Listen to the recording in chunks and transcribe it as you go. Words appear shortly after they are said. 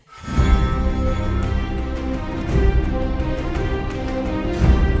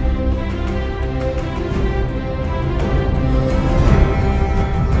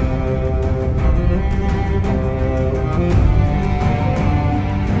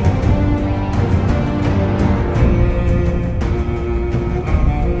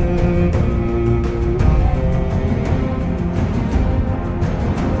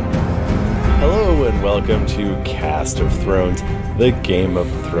Cast of Thrones, the Game of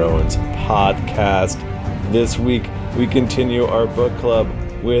Thrones podcast. This week, we continue our book club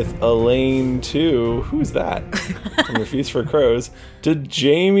with Elaine 2, who's that? From A Feast for Crows, to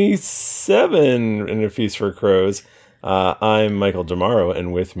Jamie 7 in A Feast for Crows. I'm Michael Damaro,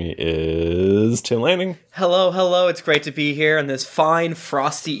 and with me is Tim Lanning. Hello, it's great to be here on this fine,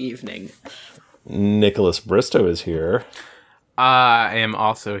 frosty evening. Nicholas Bristow is here. I am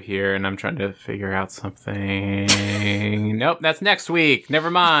also here, and I'm trying to figure out something. Nope, that's next week.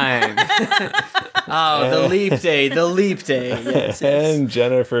 Never mind. The leap day. Yes. And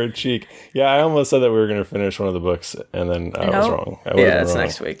Jennifer Cheek. Yeah, I almost said that we were going to finish one of the books, and then I was wrong. It's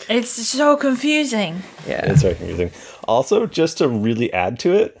next week. It's so confusing. Yeah, it's very confusing. Also, just to really add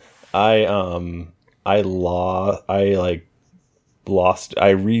to it, I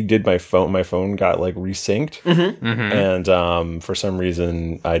redid my phone. My phone got resynced, and for some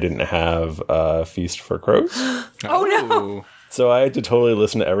reason I didn't have Feast for Crows. Oh no! So I had to totally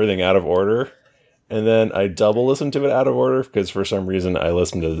listen to everything out of order, and then I double listened to it out of order because for some reason I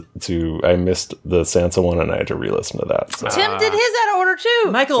listened to I missed the Sansa one, and I had to re-listen to that. So. Tim did his out of order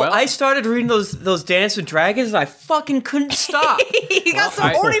too. Michael, I started reading those Dance with Dragons, and I fucking couldn't stop. He got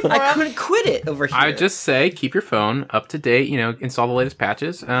some horny for him. I couldn't quit it over here. I just say keep your phone up to date. Install the latest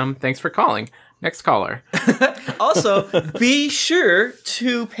patches. Thanks for calling. Next caller. Also, be sure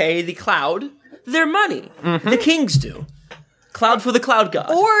to pay the Cloud their money. The kings do. Cloud for the Cloud God.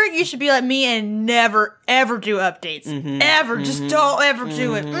 Or you should be like me and never, ever do updates. Ever. Just don't ever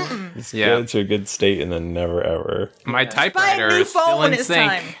do it. Just get it to a good state and then never, ever. My typewriter is still in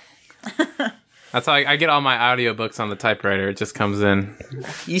sync. That's how I get all my audiobooks on the typewriter. It just comes in.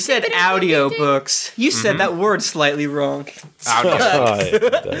 You said audiobooks. You said that word slightly wrong.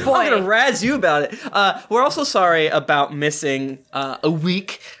 Audiobooks. I'm going to razz you about it. We're also sorry about missing a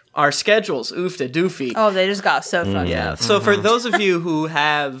week. Our schedules, oofta doofy. Oh, they just got so fucked Yeah. up. So for those of you who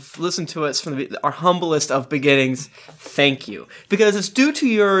have listened to us from our humblest of beginnings, thank you. Because it's due to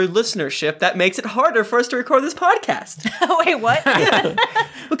your listenership that makes it harder for us to record this podcast. Wait, what?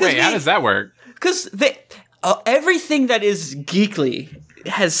 Wait, how does that work? Because everything that is geekly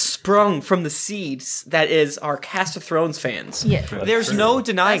has sprung from the seeds that is our Cast of Thrones fans. Yeah. There's no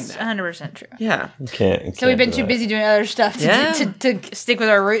denying That's that. 100% true. Yeah. So we've been too busy doing other stuff to stick with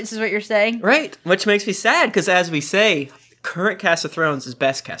our roots, is what you're saying? Right. Which makes me sad, because as we say, current Cast of Thrones is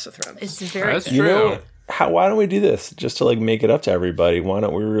best Cast of Thrones. It's very That's good. true. Why don't we do this just to make it up to everybody? Why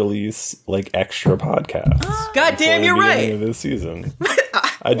don't we release extra podcasts? God damn, you're right. Of this season,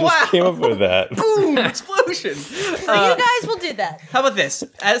 I just came up with that. Boom! Explosion. You guys will do that. How about this?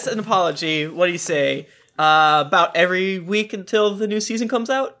 As an apology, what do you say? About every week until the new season comes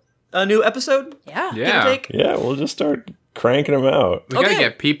out? A new episode? Yeah. Give or take? Yeah, we'll just start cranking them out. We gotta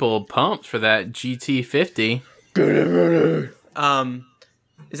get people pumped for that GT50.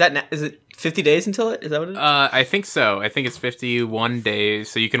 Is it 50 days until it? Is that what it is? I think so. I think it's 51 days,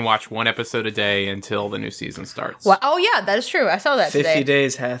 so you can watch one episode a day until the new season starts. Well, oh, yeah, that is true. I saw that 50 today.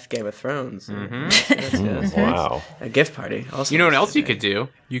 days hath Game of Thrones. Yes. Wow. A gift party. Also You know what else you could do?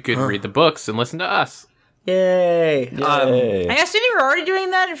 You could read the books and listen to us. Yay. Hey. I assume you were already doing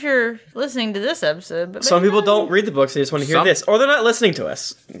that if you're listening to this episode. But Some people don't read the books, they just want to hear this. Or they're not listening to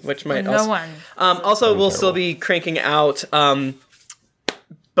us, which might No also... one. Also, we'll still be cranking out...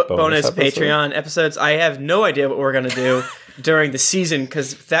 bonus episode? Patreon episodes. I have no idea what we're going to do during the season,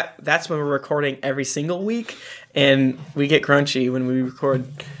 because that's when we're recording every single week, and we get crunchy when we record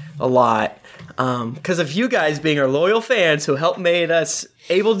a lot. Because of you guys being our loyal fans who helped made us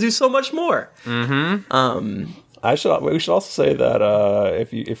able to do so much more. We should also say that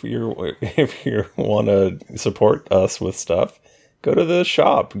if you want to support us with stuff, go to the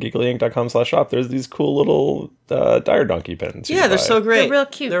shop, geeklyinc.com/shop. There's these cool little Dire Donkey pins. Yeah, they're so great. They're real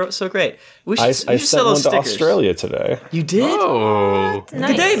cute. They're so great. I sent one to Australia today. You did? Oh.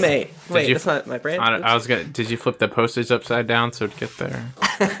 Nice. Good day, mate. Wait, you- that's not my brand. I was gonna. Did you flip the postage upside down so it'd get there?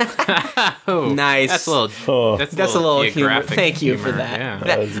 Nice. That's a little. Oh, That's a little humor. geographic Thank you for humor, that. Yeah.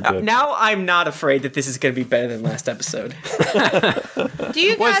 that was good. Now I'm not afraid that this is going to be better than last episode. Do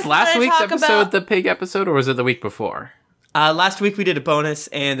you guys Was last want to week's talk episode about... the pig episode, or was it the week before? Last week we did a bonus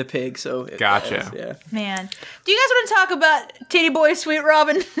and the pig, so Gotcha. Yeah. Man. Do you guys want to talk about Titty Boy Sweet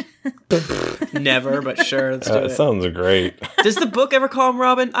Robin? Never, but sure, let's do That it. sounds great. Does the book ever call him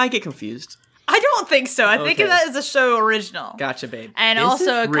Robin? I get confused. I don't think so. I think Okay. that is a show original. Gotcha, babe. And Is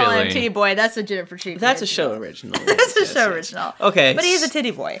also it calling him really? Titty Boy, that's a Jennifer Cheek. That's a show original. That's a Yes, show yes. original. Okay. But he's a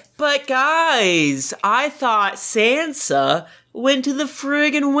titty boy. But guys, I thought Sansa went to the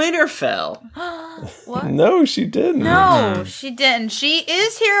friggin' Winterfell. What? No, she didn't. No, she didn't. She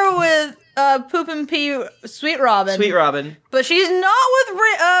is here with Poop and Pee Sweet Robin. Sweet Robin. But she's not with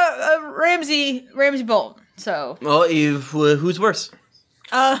Ramsey Bolton. So. Well, who's worse?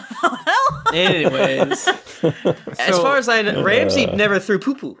 Anyways, as far as I know, Ramsey never threw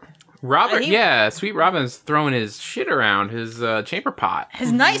poo-poo. Robert, Sweet Robin's throwing his shit around his chamber pot.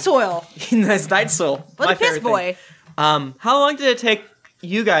 His night soil. That's Night Soul. What my a piss favorite boy. thing. How long did it take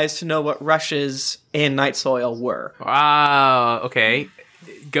you guys to know what rushes in Night Soil were? Okay.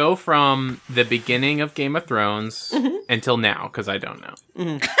 Go from the beginning of Game of Thrones until now, because I don't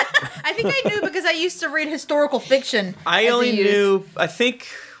know. I think I knew because I used to read historical fiction. I only knew, I think,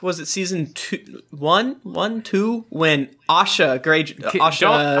 was it season 2, 2, when Asha,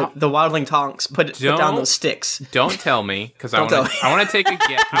 the Wildling Tonks, put down those sticks. Don't tell me, because I want to take a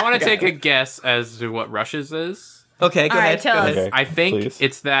guess. I want to take a guess as to what rushes is. Okay, go ahead. Tell us. Okay, I think please.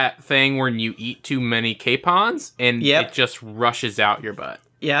 it's that thing when you eat too many capons and it just rushes out your butt.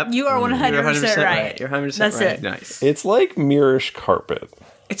 Yep. You are 100% right. You're 100% That's right. it. Nice. It's like mirrorish carpet.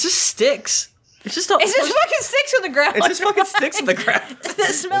 It's just sticks. It's just It's just fucking sticks on the ground. It's just fucking sticks on the ground. Does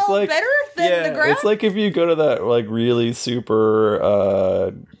it smell like- better than the ground? It's like if you go to that like really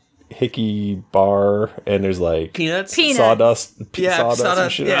super hickey bar and there's like Peanuts? sawdust and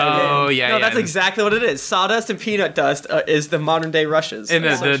sawdust. shit. Oh, yeah, No, yeah. that's exactly what it is. Sawdust and peanut dust is the modern day rushes. And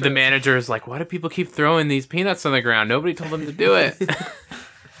That's so the true. manager is like, why do people keep throwing these peanuts on the ground? Nobody told them to do it.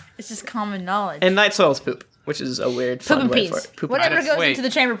 It's just common knowledge. And Night Soil's poop, which is a weird Poop fun and way peas. for it. Poop Whatever and- goes Wait. into the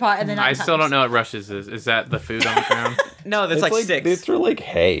chamber pot and then I still don't know what rushes is. Is that the food on the ground? No, that's It's like like sticks. they throw like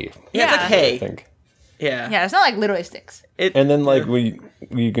hay, yeah, it's like Yeah. I hay. think. Yeah. Yeah, it's not like literally sticks. And then like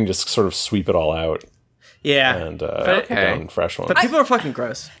you can just sort of sweep it all out Yeah. and But- put down fresh ones. But people are fucking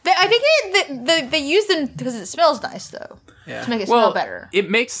gross. I think they use them because it smells nice though. Yeah. To make it smell better. It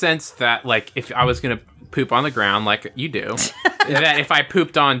makes sense that, like, if I was going to poop on the ground like you do, that if I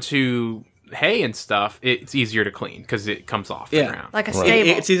pooped onto hay and stuff, it's easier to clean because it comes off the ground. Like a Right.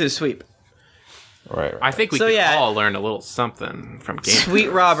 stable. It's easy to sweep. Right. I think we So, could yeah. all learn a little something from games. Sweet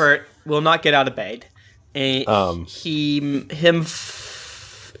Robert will not get out of bed. And I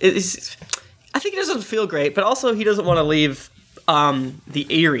think he doesn't feel great, but also he doesn't want to leave the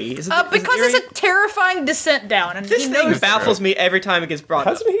Eyrie. Because it's a terrifying descent down, and This he thing knows baffles me every time it gets brought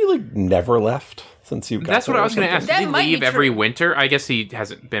up. Hasn't he like never left since you got That's what there I or was going to ask. something? Did he That might be leave every true. winter? I guess he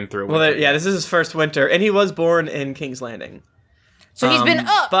hasn't been through a Well, winter. yeah, this is his first winter, and he was born in King's Landing. So he's been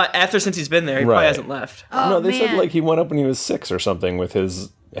up. But since he's been there, he probably Right. hasn't left. Oh, No, they said man. like he went up when he was 6 or something with his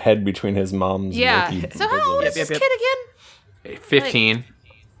head between his mom's Yeah. milky So how old is bosoms. this Yep. kid again? 15.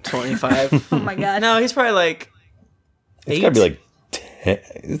 25. Oh my god. No, he's probably like It's 8. gotta be like 10.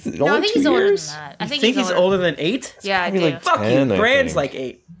 Is it No, only I think 2 he's older years? than that. I think he's older than 8? Yeah, I do. Maybe like Fuck 10, you. I Brand's think. like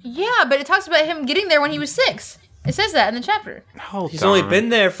 8. Yeah, but it talks about him getting there when he was 6. It says that in the chapter. Hold He's on. only been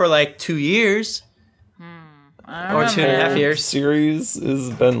there for like 2 years. Or 2.5 years. Series has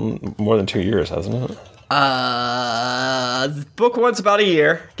been more than 2 years, hasn't it? Book one's about a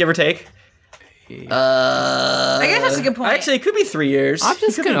year, give or take. I guess that's a good point. Actually, it could be 3 years. I'm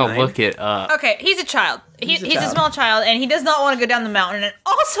just It could be going to 9. look it up. Okay, he's a child. He's a a child. small child, and he does not want to go down the mountain. And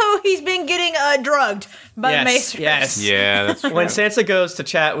also, he's been getting drugged by the Yes, maesters. yes. Yeah, that's true. When Sansa goes to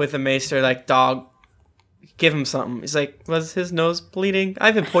chat with the maester, like, dog, give him something. He's like, was his nose bleeding?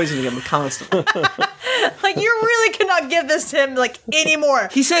 I've been poisoning him constantly. Like, you really cannot give this to him, like, anymore.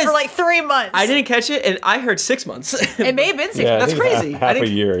 He says- for, like, 3 months. I didn't catch it, and I heard 6 months. It may have been 6 Yeah, I months. That's think crazy. Half I a think-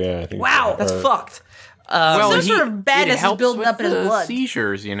 year, yeah. I think Wow, so. that's Or- fucked. Well, Some sort of badness it is helps building with up in his the blood.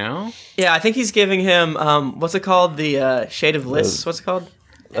 seizures, you know? Yeah, I think he's giving him, what's it called? The Shade of Bliss? What's it called?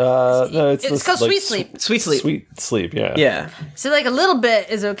 No, it's It's this, called like, sweet sleep. Sweet Sleep. Sweet sleep, yeah. Yeah, So, like, a little bit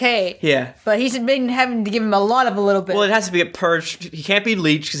is okay. yeah. But he's been having to give him a lot of a little bit. Well, it has to be purged. He can't be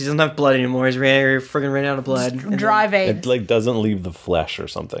leeched because he doesn't have blood anymore. He's friggin' ran out of blood. And then- Dry It veins. like doesn't leave the flesh or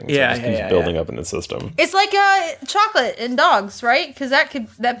something. So Yeah, it just yeah, keeps yeah, building yeah. up in the system. It's like chocolate in dogs, right? Because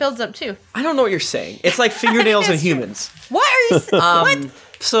that builds up too. I don't know what you're saying. It's like fingernails in humans. What are you? What?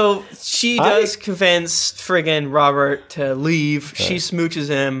 So she does convince friggin' Robert to leave. She smooches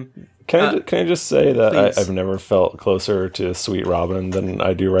him. Can I just say that please. I've never felt closer to Sweet Robin than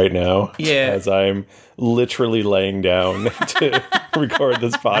I do right now? Yeah. As I'm literally laying down to record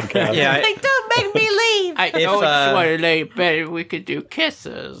this podcast. Yeah, Like, don't make me leave. I If, don't want to lay better. We could do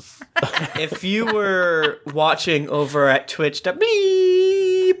kisses. if you were watching over at Twitch,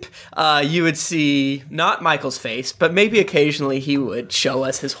 bleep, you would see not Michael's face, but maybe occasionally he would show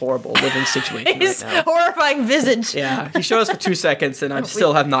us his horrible living situation His right now. horrifying visage. Yeah, he showed us for 2 seconds, and I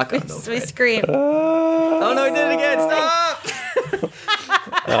still have not gotten over We it. scream. Oh no, he did it again! Stop!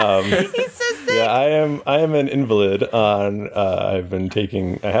 He says it? Yeah, I am an invalid on I have been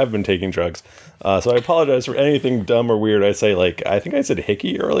taking drugs. So I apologize for anything dumb or weird I say. Like, I think I said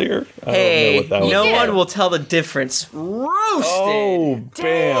hickey earlier. I don't know what that was. no Yeah. one will tell the difference. Roasted. Oh,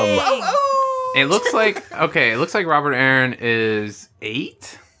 bam. Oh, It looks like Robert Aaron is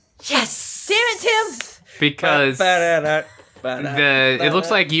 8 yes. Damn it, Tim. because Ba-da-da. it looks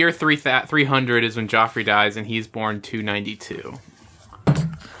like year 300 is when Joffrey dies, and he's born 292.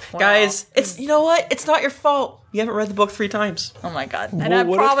 Guys, it's you know what? It's not your fault. You haven't read the book 3 times. Oh my god. And Well, I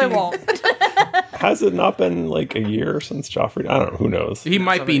what if probably he- won't. Has it not been like a year since Joffrey? I don't know. Who knows? He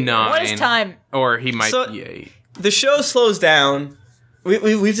might be 9. What is time? Or he might So- be 8. The show slows down.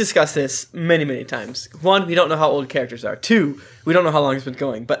 We've discussed this many times. 1, we don't know how old characters are. 2, we don't know how long it's been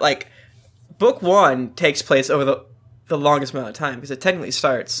going. But like, book 1 takes place over the longest amount of time because it technically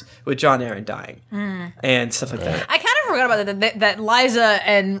starts with Jon Arryn dying and stuff like that. I kind of forgot about that Liza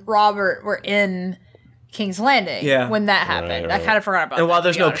and Robert were in King's Landing when that happened. Right. I kind of forgot about that. And while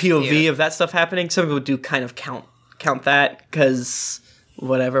there's to be no honest with POV you. of that stuff happening, some people do kind of count that because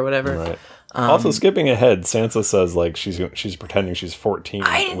whatever. Right. Also, skipping ahead, Sansa says like she's pretending she's 14,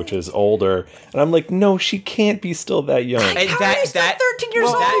 which is older, and I'm like, no, she can't be still that young. And How are you still 13 years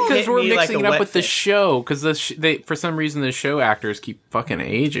old? that Because hit we're me like mixing a it up wet with the fish. show. Because they for some reason the show actors keep fucking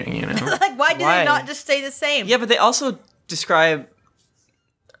aging. You know. Like, why do Why? they not just stay the same? Yeah, but they also describe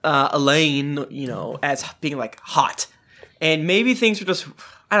Elaine, as being like hot, and maybe things were just.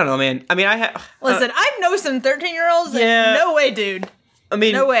 I don't know, man. I mean, Listen, I know some 13-year-olds. Yeah. No way, dude. I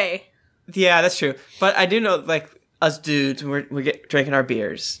mean, No way. Yeah, that's true. But I do know, like, us dudes, we get drinking our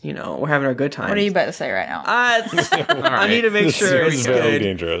beers. We're having our good times. What are you about to say right now? I need to make This sure is it's very good.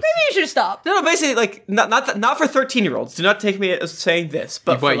 dangerous. You should stop. No, basically, like, not for 13-year-olds. Do not take me as saying this.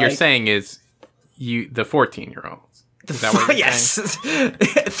 But What for, you're like, saying is the 14-year-olds. Is that what you're saying?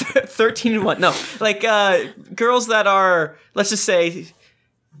 yes, 13 and 1. No, like girls that are, let's just say,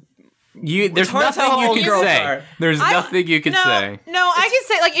 There's hard to tell nothing how you old can girls say. are. There's nothing you can say. No, I can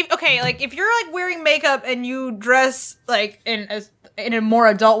say if you're like wearing makeup and you dress like in a more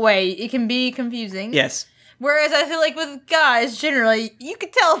adult way, it can be confusing. yes, Whereas I feel like with guys, generally, you can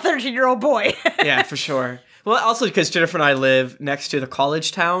tell a 13-year-old boy. yeah, for sure. Well, also because Jennifer and I live next to the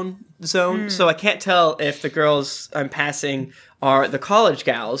college town zone, so I can't tell if the girls I'm passing are the college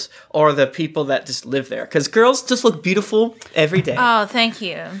gals or the people that just live there. Because girls just look beautiful every day. Oh, thank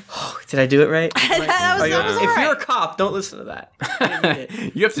you. Did I do it right? that was If all you're a right. cop, don't listen to that. I didn't mean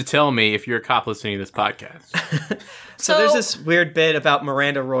it. You have to tell me if you're a cop listening to this podcast. So there's this weird bit about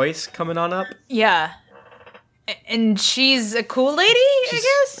Miranda Royce coming on up. Yeah. And she's a cool lady, I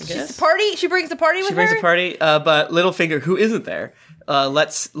guess. She's a party. She brings the party with She brings her. a party, but Littlefinger, who isn't there,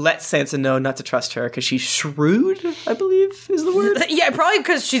 lets Sansa know not to trust her because she's shrewd, I believe is the word. Yeah, probably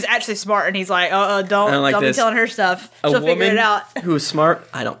because she's actually smart, and he's like, don't like be this. telling her stuff. A She'll woman figure it out. who's smart,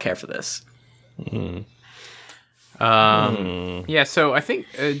 I don't care for this. Yeah, so I think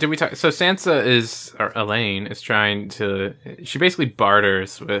did we talk? So Sansa or Elaine is trying to. She basically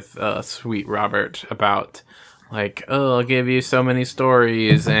barters with Sweet Robert about like, oh, I'll give you so many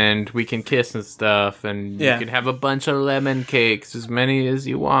stories, and we can kiss and stuff, and Yeah. you can have a bunch of lemon cakes, as many as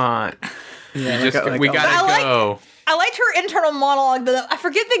you want. Yeah, We gotta But I go. I liked her internal monologue. I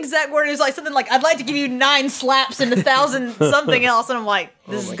forget the exact word. It was like something like, "I'd like to give you 9 slaps and 1,000 something else," and I'm like,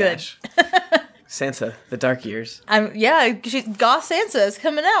 "This is good." Gosh. Sansa, the dark years. She's Goth Sansa is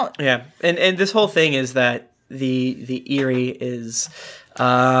coming out. Yeah, and this whole thing is that the Eyrie is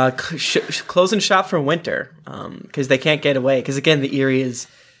closing shop for winter because they can't get away. Because again, the Eyrie is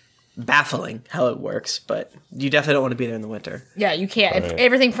baffling how it works, but you definitely don't want to be there in the winter. Yeah, you can't. Right.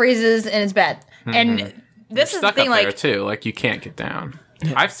 Everything freezes and it's bad. And this is the Stuck thing, up there like, too. Like you can't get down.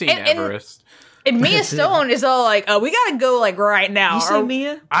 I've seen And- Everest. and Mia Stone is all like, "Oh, we gotta go like right now." You say Or-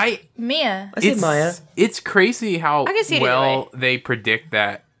 Mia? Mia. I say Maya. It's crazy how I can see it well either way. they predict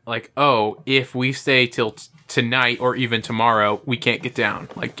that. Like, oh, if we stay till tonight or even tomorrow, we can't get down.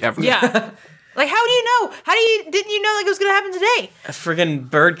 Like ever. Yeah. Like, how do you know? Didn't you know like it was gonna happen today? A friggin'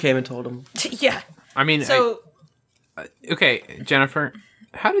 bird came and told him. Yeah. I mean, So okay, Jennifer,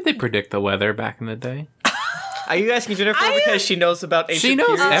 how did they predict the weather back in the day? Are you asking Jennifer I- because she knows about ancient She knows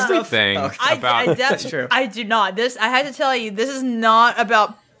period stuff? everything Okay. about. That's true. I do not. I had to tell you, this is not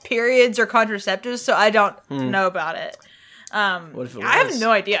about periods or contraceptives, so I don't know about it. What if it was? I have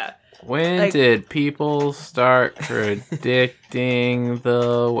no idea. When like- did people start predicting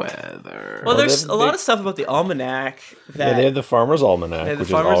the weather? Well, there's they- a lot of stuff about the almanac Yeah, that they have the Farmer's Almanac, Yeah, the which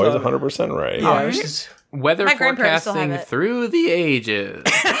Farmer's is always Almanac. 100% right. Yeah, which is Weather My grandparents still have forecasting it. through the ages.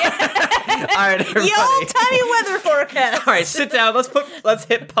 All right, everybody. The old-timey weather forecast. All right, sit down. Let's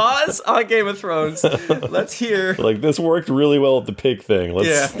hit pause on Game of Thrones. Let's hear. Like, this worked really well with the pig thing.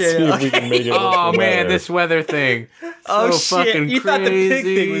 Let's see if we can make it. Oh work for man, weather. this weather thing. Oh So shit! fucking You thought the pig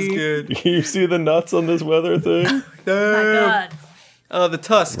crazy. thing was good. You see the nuts on this weather thing? Oh my God. Oh, the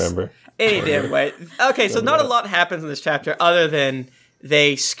tusks. Remember? Any damn way. Okay, so not a that. lot happens in this chapter other than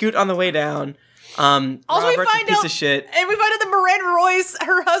they scoot on the way down. Also, we Robert's find a piece out, of shit. and we find out that Miranda Royce,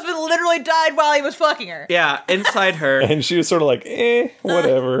 her husband, literally died while he was fucking her. Yeah, inside her. And she was sort of like,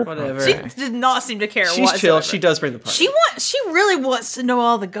 whatever. Whatever. She did not seem to care. She's whatsoever. chill. She does bring the party. She really wants to know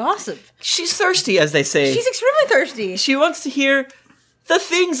all the gossip. She's thirsty, as they say. She's extremely thirsty. She wants to hear the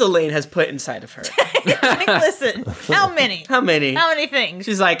things Elaine has put inside of her. Like, listen, how many? How many? How many things?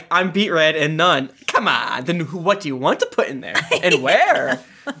 She's like, I'm beat red and none. Come on. Then what do you want to put in there? And where?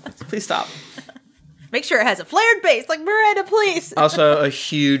 Please stop. Make sure it has a flared base, like Miranda, please. Also, a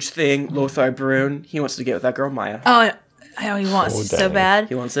huge thing, Lothar Brune. He wants to get with that girl, Maya. Oh, he wants Oh, it so dang. bad.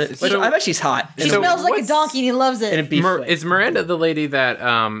 He wants it. Which So- I bet she's hot. She So smells like a what's- donkey and he loves In a it. beef way. Is Miranda the lady that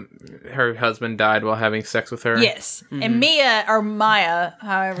her husband died while having sex with her? Yes. And Mia, or Maya,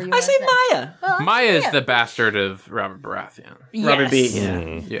 however you I want say to say. Maya. Well, Maya is yeah. the bastard of Robert Baratheon. Robert B. Yes.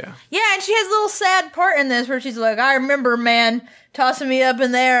 Yeah. Yeah. Yeah, and she has a little sad part in this where she's like, I remember man tossing me up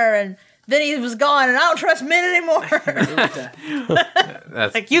in there and then he was gone and I don't trust men anymore.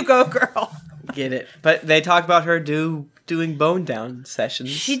 That's Like, you go, girl. Get it. But they talk about her doing bone down sessions.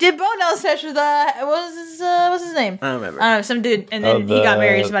 She did bone down session with, what's his name? I don't remember. I don't know, some dude, and then Oh, he got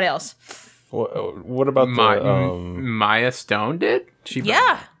married to the- somebody else. What about Maya Stone did? She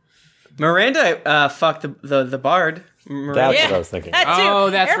Yeah. Miranda fucked the bard. Miranda. That's Yeah. what I was thinking. That too. Oh,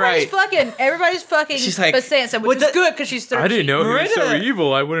 that's Everybody's fucking. She's like, but Sansa, what which is the- good because she's 13. I didn't know he was so Miranda-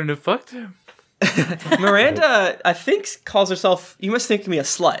 evil. I wouldn't have fucked him. Miranda, I think, calls herself, you must think me a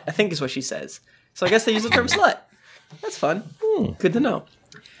slut, I think is what she says. So I guess they use the term slut. That's fun. Good to know.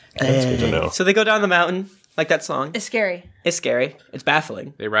 That's good to know. So they go down the mountain, like that song. It's scary. It's scary. It's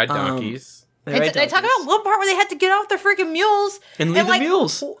baffling. They ride donkeys. They They, ride they talk donkeys. about one part where they had to get off their freaking mules And lead the like,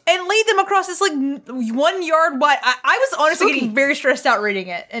 mules. and lead them across this like 1 yard wide. I was honestly Spooky. getting very stressed out reading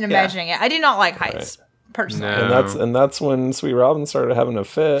it and imagining it. I did not like heights personally. No. And that's when Sweet Robin started having a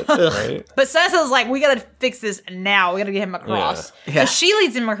fit, right? But Sansa was like, "We gotta fix this now. We gotta get him across." Yeah. Yeah. So she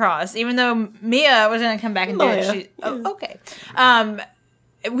leads him across, even though Mia was gonna come back and do Maya. it. She, okay.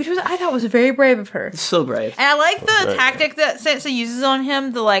 Which I thought was very brave of her. So brave. And I like the Right. tactic that Sansa uses on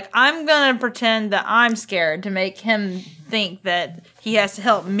him. The like, I'm gonna pretend that I'm scared to make him think that he has to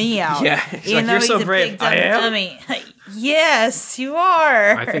help me out. Yeah, she's even like, though "You're he's so a brave." big dumb I am? dummy. Yes, you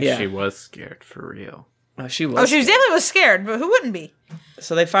are. I think Yeah. she was scared for real. Oh, she was. Oh, she scared. definitely was scared, but who wouldn't be?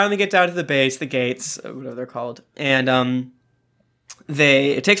 So they finally get down to the base, the gates, whatever they're called, and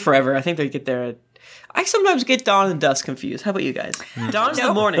it takes forever. I think they get there. I sometimes get dawn and dusk confused. How about you guys? Dawn's the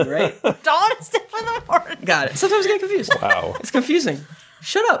No. morning, right? Dawn is definitely the morning. Got it. Sometimes I get confused. Wow. It's confusing.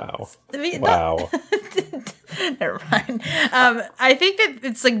 Shut up. Wow. I mean, Wow. Never mind. I think that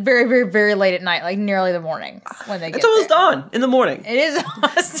it's like very, very, very late at night, like nearly the morning when they get It's almost there. dawn in the morning. It is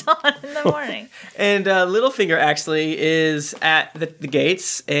almost dawn in the morning. And Littlefinger actually is at the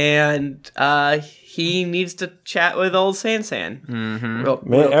gates, and he needs to chat with old Sansan. Mm-hmm.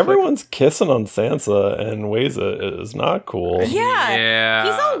 Man, everyone's kissing on Sansa, and Weza is not cool. Yeah. Yeah.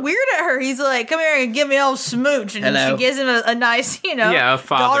 He's all weird at her. He's like, come here and give me a old smooch. And Hello. she gives him a nice, Yeah, a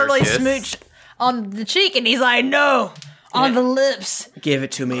father daughterly kiss. smooch on the cheek. And he's like, no, on the lips. Give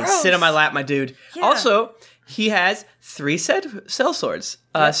it to me. Gross. Sit on my lap, my dude. Yeah. Also, he has 3 cell swords.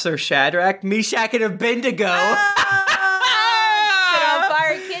 Sir Shadrach, Meshach, and Abednego. Set on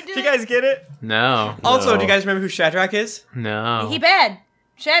fire, can't do Do you it. guys get it? No. Also, No. do you guys remember who Shadrach is? No. He bad.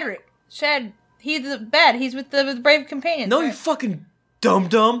 Shadrach. He's the bad. He's with the brave companions. No, right? you fucking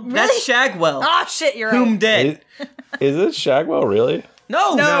dum-dum. That's Shagwell. Oh, shit, you're Whom right. dead. Is it Shagwell, really?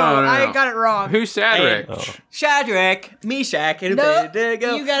 No. No, No, no, I no. got it wrong. Who's Cedric? Shadrach, Meshach, and Nope,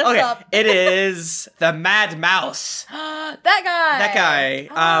 Abednego. you gotta okay, stop. it is the Mad Mouse. that guy. That guy.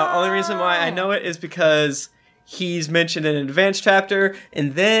 Only reason why I know it is because he's mentioned in an advanced chapter,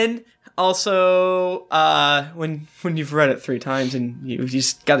 and then also when you've read it 3 times, and you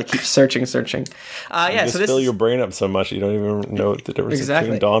just got to keep searching. Yeah, Just so this fill is, your brain up so much you don't even know what the difference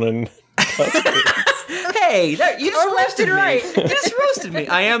Exactly. between Dawn and Dusk is. Okay, Hey, you just Or left roasted and me. right. You just roasted me.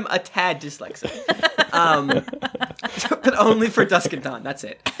 I am a tad dyslexic. But only for Dusk and Dawn. That's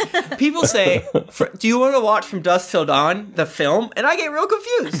it. People say, do you want to watch From Dusk Till Dawn, the film? And I get real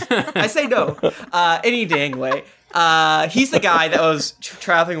confused. I say no. Any dang way. He's the guy that was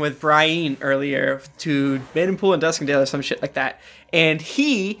traveling with Brian earlier to Maidenpool and Duskendale or some shit like that. And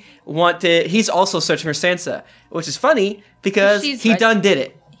he's also searching for Sansa, which is funny because She's he right. done did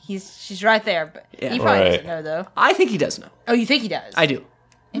it. She's right there, but Yeah. he probably Right. doesn't know though. I think he does know. Oh, you think he does? I do.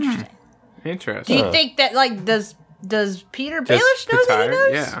 Interesting. Do Interesting. you think that like does Peter Just Baelish know that he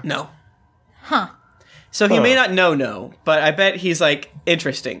retired? knows? Yeah. No. Huh. So he may not know, but I bet he's like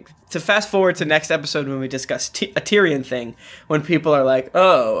interesting. To fast forward to next episode when we discuss a Tyrion thing, when people are like,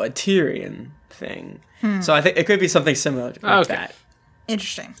 "Oh, a Tyrion thing." So I think it could be something similar like Okay. that.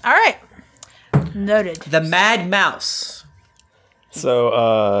 Interesting. All right. Noted. The Mad Mouse.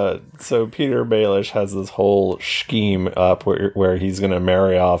 So Peter Baelish has this whole scheme up where he's going to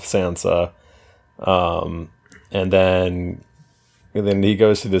marry off Sansa, and then he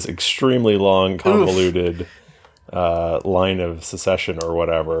goes through this extremely long, convoluted line of secession or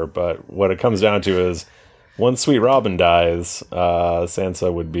whatever. But what it comes down to is, once Sweet Robin dies,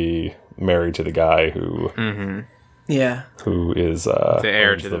 Sansa would be married to the guy who Yeah. is The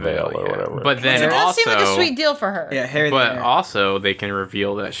heir owns to the veil, or yeah. whatever. But then It does also, seem like a sweet deal for her. Yeah, Harry the but Bear. also they can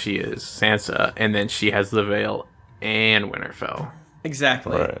reveal that she is Sansa, and then she has the veil and Winterfell.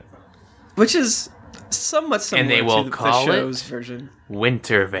 Exactly. right. Which is somewhat similar they will to the call it- show's version.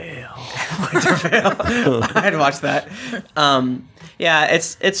 Wintervale. I'd watch that. Yeah,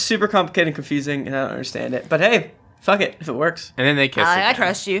 it's super complicated and confusing, and I don't understand it. But hey, fuck it if it works. And then they kiss I again.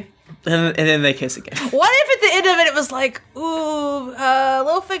 trust you. And then they kiss again. What if at the end of it was like, ooh,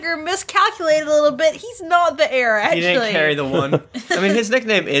 Littlefinger miscalculated a little bit. He's not the heir, He actually. didn't carry the one. I mean, his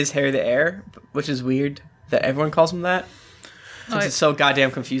nickname is Harry the Heir, which is weird that everyone calls him that. Since it's so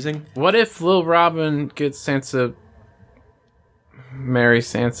goddamn confusing. What if Lil Robin gets Sansa, marry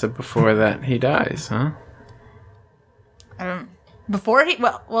Sansa before that he dies, huh? Before he,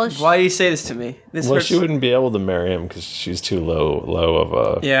 Why do you say this to me? This Well, hurts. she wouldn't be able to marry him because she's too low of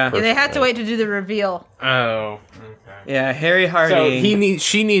a. Yeah. person, they have to right? wait to do the reveal. Oh. Yeah, Harry Hardy. So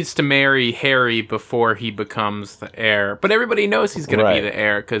she needs to marry Harry before he becomes the heir. But everybody knows he's going to Right. be the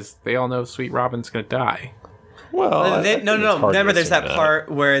heir because they all know Sweet Robin's going to die. Well, I No. think it's hard to Remember, there's assume that part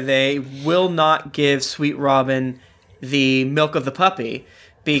where they will not give Sweet Robin the milk of the puppy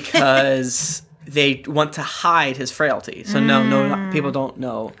because they want to hide his frailty. So people don't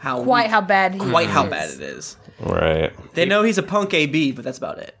know Quite how bad he is. how bad it is. Right. They know he's a punk AB, but that's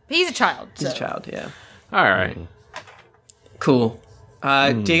about it. He's a child. He's so. a child, yeah. All right. Cool.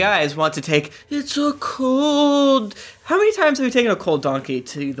 Do you guys want to take? It's a cold. How many times have we taken a cold donkey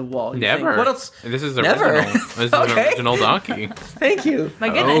to the wall? you think? Never. What else? This is Never. original. This is an Okay. original donkey. Thank you. My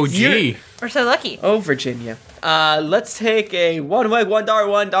goodness. Oh, gee. We're so lucky. Oh, Virginia. Let's take a one-way,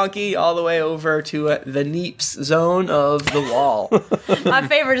 $1 donkey all the way over to the Neeps zone of the wall. My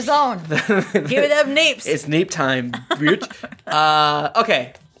favorite zone. Give me them neeps. It's Neep time, bitch.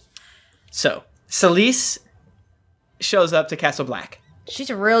 Okay. So, Selyse shows up to Castle Black. She's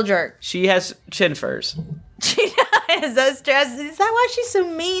a real jerk. She has chin furs. She does. Is that why she's so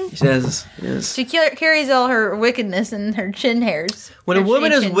mean? She says, yes. She carries all her wickedness in her chin hairs. When a Her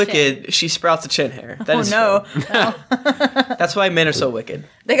woman chin, is chin, wicked, chin. she sprouts a chin hair. That Oh is no. true. No. That's why men are so wicked.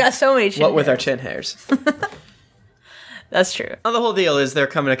 They got so many chin What with our hairs. chin hairs. That's true. Now, the whole deal is they're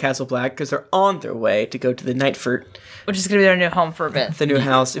coming to Castle Black because they're on their way to go to the Nightfort, Which is going to be their new home for a bit. the new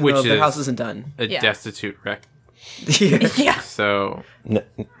house, even Which though their is- house isn't done. A Yeah. destitute wreck. Yeah. Yeah. So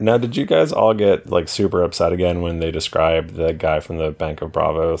Now, did you guys all get like super upset again when they described the guy from the Bank of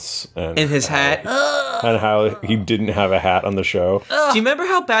Bravos and In his hat. and how he didn't have a hat on the show? Do you remember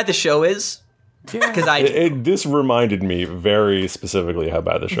how bad the show is? Because This reminded me very specifically how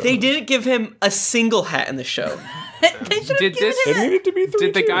bad the show. they was. didn't give him a single hat in the show. They should have Did given this- him It needed to be 3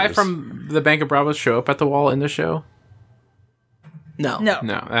 did the guy tiers. from the Bank of Bravos show up at the wall in the show? No. No.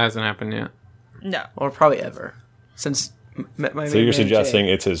 No, that hasn't happened yet. No. Or probably ever. Since met my So main you're man, suggesting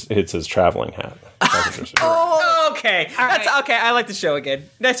Jay. it's his traveling hat? That's what you're saying. Oh, okay. That's right. okay. I like the show again.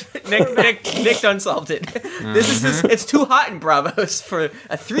 That's Nick done solved it. This is it's too hot in Bravos for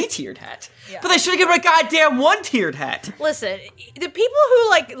a 3-tiered hat. Yeah. But they should have given him a goddamn 1-tiered hat. Listen, the people who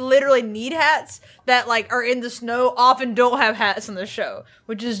like literally need hats that like are in the snow often don't have hats on the show,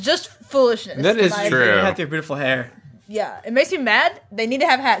 which is just foolishness. That is in my true. They opinion. have their beautiful hair. Yeah, it makes me mad. They need to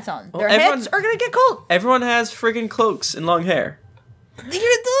have hats on. Their everyone- heads are gonna get cold. Everyone has friggin' cloaks and long hair. You're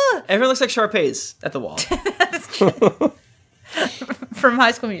the- Everyone looks like Sharpays at the wall. from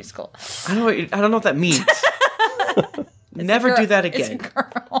High School Musical. I don't know what that means. Never do that It's a again.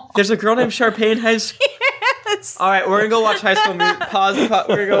 girl. There's a girl named Sharpay in High School. Yes. All right, we're gonna go watch High School Musical. Pause.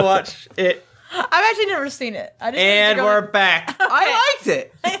 We're gonna go watch it, I've actually never seen it. I just and we're back. I liked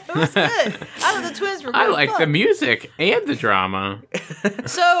it. It was good. I thought the twins were. I really like fun. the music and the drama.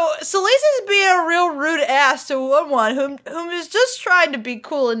 So Lisa's being a real rude ass to One whom is just trying to be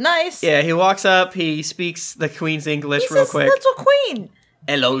cool and nice. Yeah, he walks up. He speaks the Queen's English He's real this quick. little queen.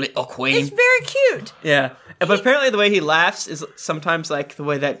 Hello, little Queen. It's very cute. Yeah. But apparently the way he laughs is sometimes like the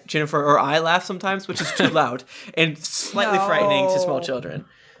way that Jennifer or I laugh sometimes, which is too loud and slightly frightening to small children.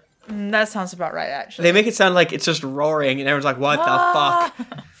 That sounds about right, actually. They make it sound like it's just roaring and everyone's like, what the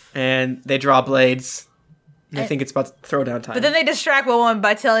fuck? And they draw blades. And they think it's about to throw down time. But then they distract One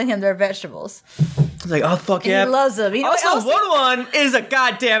by telling him they're vegetables. it's like, oh, fuck And yeah. he loves them. You know what Also, else? one is a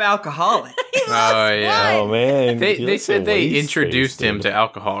goddamn alcoholic. Oh yeah. Oh man, They he they looks so said they waste-faced, introduced him dude. to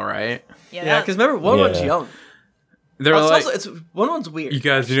alcohol, right? Yeah, because remember, one's Yeah. young. They're Also, like, it's one's weird. you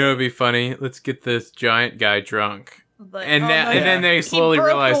guys, it'd be funny. Let's get this giant guy drunk. Like, And, oh, now, no, and then they He slowly broke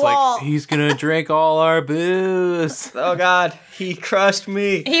the realize, wall. like, he's gonna drink all our booze. Oh god, he crushed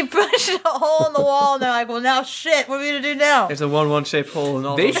me. He pushed a hole in the wall, and they're like, "Well, now shit. What are we gonna do now?" There's a 1-1 shaped hole in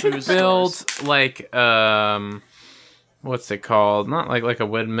all They those should booze build stores. like what's it called? Not like a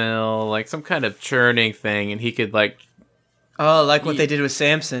windmill, like some kind of churning thing, and he could like, Oh, like what they did with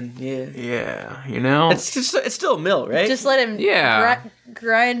Samson. Yeah. yeah, you know. It's still a mill, right? Just let him. Yeah.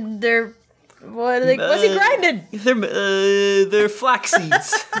 Grind their. What are they? What's he grinding? They're flax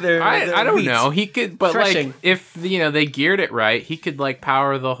seeds. They're I don't wheat. know. He could, but Threshing. like if they geared it right, he could like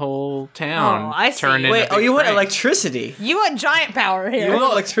power the whole town. Oh, I see. Turn into Wait, big you want crank. electricity? You want giant power here. You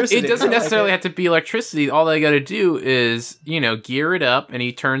want electricity? It doesn't I like necessarily it. have to be electricity. All they got to do is, gear it up, and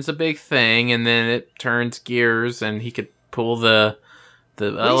he turns a big thing, and then it turns gears, and he could pull the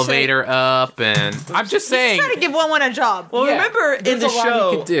elevator up. And I'm just saying, Try to give One a job. Well, Yeah, remember in there's the a lot he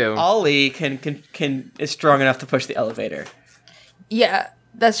show, could do. Ollie is strong enough to push the elevator. Yeah,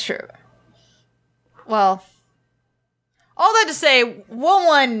 that's true. Well, all that to say,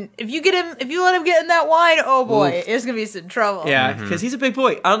 One, if you let him get in that wine, oh boy, it's gonna be some trouble. Yeah, because he's a big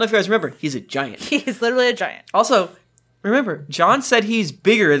boy. I don't know if you guys remember, he's a giant. He's literally a giant. Also, remember, John said he's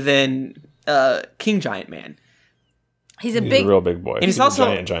bigger than King Giant Man, He's a He's big. a real big boy. and he's a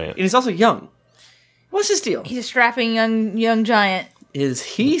also giant. and he's also young. What's his deal? He's a strapping young giant. Is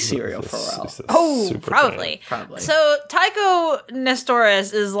he Serial Pharrell? He's a Oh, super probably. giant. Probably. So Tycho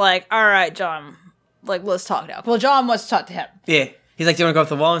Nestoris is like, all right, John, like let's talk now. Well, John wants to talk to him. Yeah. He's like, do you want to go up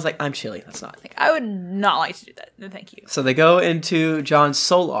the wall? He's like, I'm chilly. That's not. Like, I would not like to do that. No, thank you. So they go into John's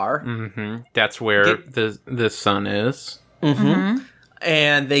solar, that's where the sun is.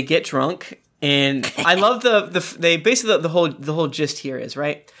 and they get drunk. And I love they basically the whole gist here is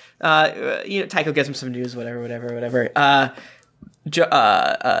right. Tycho gives him some news, whatever.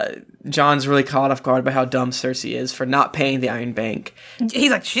 John's really caught off guard by how dumb Cersei is for not paying the Iron Bank.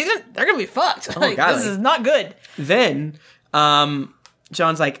 He's like, they're gonna be fucked. Like, God, this like- is not good. Then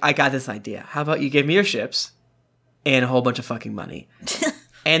John's like, I got this idea. How about you give me your ships and a whole bunch of fucking money?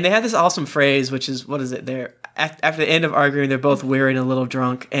 And they have this awesome phrase, which is, what is it? They're after the end of arguing, they're both weary and a little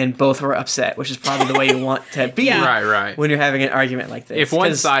drunk, and both were upset, which is probably the way you want to be Yeah. Right. when you're having an argument like this. If one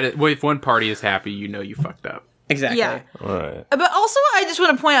 'Cause- if one party is happy, you fucked up. exactly. Yeah. All right. But also, I just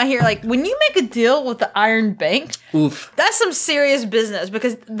want to point out here, like, when you make a deal with the Iron Bank, Oof. that's some serious business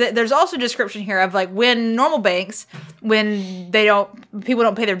because there's also a description here of like when normal banks, when people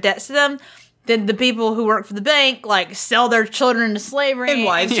don't pay their debts to them, then the people who work for the bank like sell their children into slavery And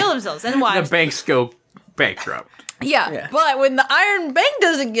wives. kill themselves and The wives. banks go bankrupt. Yeah, but when the Iron Bank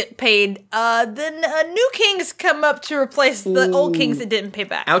doesn't get paid, then new kings come up to replace the old kings that didn't pay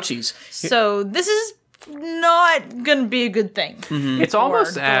back. Ouchies. So this is not gonna be a good thing. It's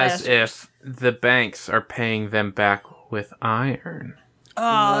almost the as last- if the banks are paying them back with iron.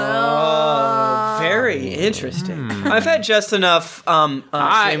 Very interesting. I've had just enough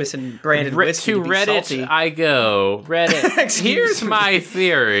Jameson branded whiskey To be Reddit, salty. I go. Reddit. Here's my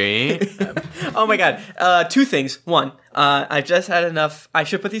theory. Oh my god. Two things. One, I just had enough. I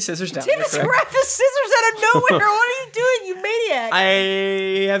should put these scissors down. You just Correct? grabbed the scissors out of nowhere. What are you doing, you maniac? I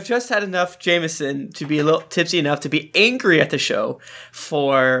have just had enough Jameson to be a little tipsy enough to be angry at the show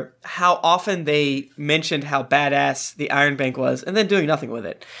for how often they mentioned how badass the Iron Bank was and then doing nothing with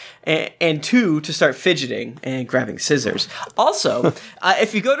it. And two, to start fidgeting and grabbing scissors. Also,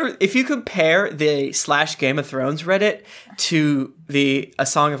 if you compare the / Game of Thrones Reddit to the A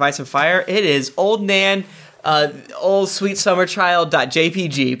Song of Ice and Fire, it is old Nan, old sweet summer child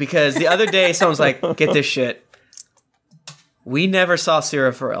 .jpg, because the other day someone's like, get this shit. We never saw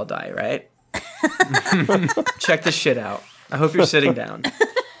Sierra Farrell die, right? Check this shit out. I hope you're sitting down.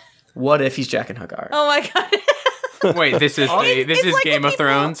 What if he's Jaqen H'ghar? Oh my god. Wait, this is like Game when of people-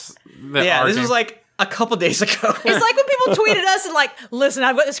 Thrones. Yeah, this was like a couple days ago. It's like when people tweeted us and like, listen,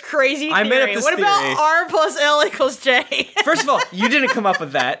 I've got this crazy theory. I made up this what theory. about R plus L equals J? First of all, you didn't come up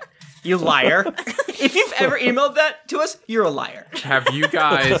with that. You liar. If you've ever emailed that to us, you're a liar. Have you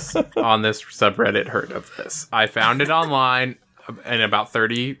guys on this subreddit heard of this? I found it online in about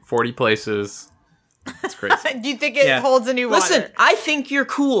 30, 40 places. It's crazy. Do you think it Yeah. holds any water? Listen, I think you're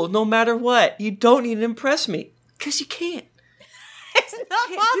cool no matter what. You don't need to impress me. Because you can't. it's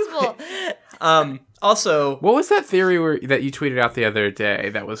not possible. Also, What was that theory that you tweeted out the other day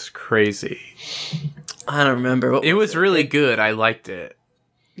that was crazy? I don't remember. What It was really good. I liked it.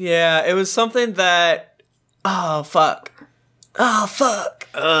 Yeah, it was something that... Oh, fuck.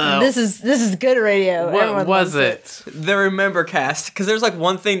 This is good radio. What Everyone was loves it? The Remember cast. Because there's like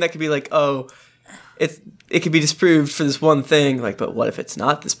one thing that could be like, oh, it could be disproved for this one thing. Like, but what if it's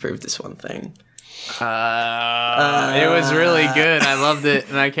not disproved this one thing? It was really good. I loved it,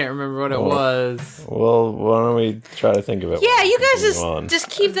 and I can't remember what it was. Well, why don't we try to think of it? Yeah, while we you guys continue on? just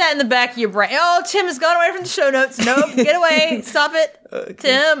keep that in the back of your brain. Oh, Tim has gone away from the show notes. Nope, get away. Stop it.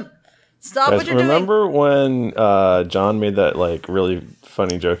 Tim, stop Guys, what you're doing. remember when John made that like really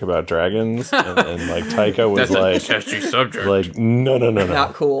funny joke about dragons, and like Taika was like, touchy subject. like no.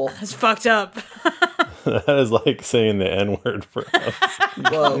 Not cool. It's fucked up. That is like saying the N word for us.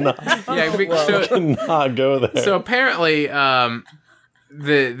 Whoa. so, Not go there. so apparently, the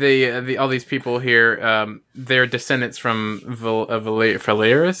all these people here, they're descendants from Valerian?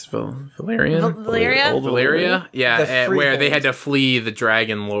 Valeria? Old Valeria? Yeah, The where they freehold. had to flee the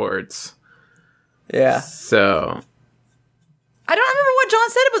dragon lords. Yeah. So, I don't remember what John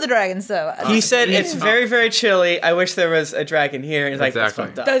said about the dragons, though. He said it's very, very chilly. I wish there was a dragon here. And he's like, that's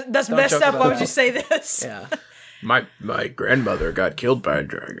Exactly. fucked up. That's Don't messed joke up. about Why would that. you say this? Yeah. my grandmother got killed by a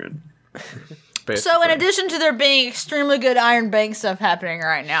dragon. So, in addition to there being extremely good Iron Bank stuff happening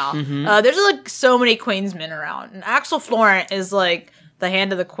right now, Mm-hmm. there's like so many Queensmen around. And Axel Florent is like the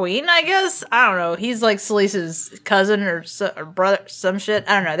hand of the Queen, I guess. I don't know. He's like Salisa's cousin or brother, some shit.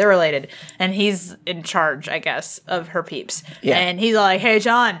 I don't know. They're related. And he's in charge, I guess, of her peeps. Yeah. And he's like, hey,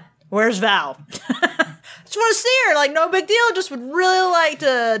 John, where's Val? Just want to see her. Like, no big deal. Just would really like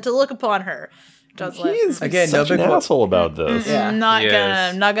to look upon her. John's he like, is Again, no such an big whoop. asshole about this. Yeah. I'm not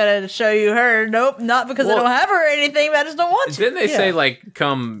Yes. gonna show you her. Nope, not because I Well- don't have her or anything. But I just don't want to. Didn't they say Yeah. like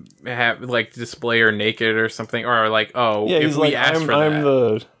come have like display her naked or something, or like Yeah, if he's we like, asked I'm for that?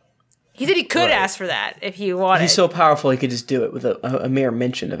 the. He said he could Right. ask for that if he wanted. He's so powerful, he could just do it with a mere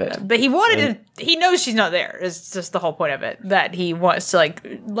mention of it. but he wanted to. He knows she's not there. It's just the whole point of it that he wants to like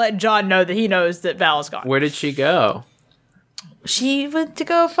let John know that he knows that Val is gone. Where did she go? She went to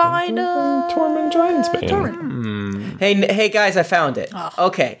go find Tormund Giantsbane. Tormund. Hey guys, I found it.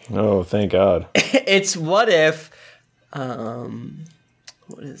 Okay. Oh, thank God. It's what if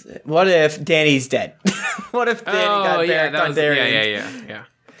what is it? What if Danny's dead? What if Danny got buried that on was Darien?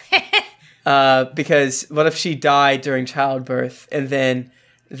 yeah. Because what if she died during childbirth and then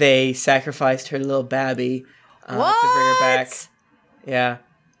they sacrificed her little babby to bring her back? What? Yeah.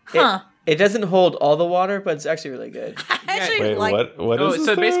 Huh. It doesn't hold all the water, but it's actually really good. I actually Wait, like. what Oh, is this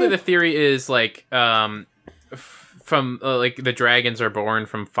so basically theory? the theory is like from like the dragons are born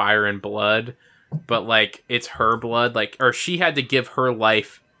from fire and blood, but like it's her blood, like or she had to give her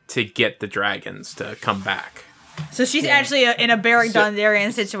life to get the dragons to come back. So she's actually in a Beric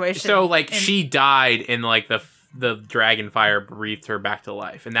Dondarrion situation. So like And- she died and like the dragon fire breathed her back to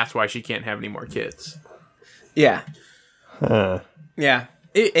life, and that's why she can't have any more kids. Yeah. Huh. Yeah.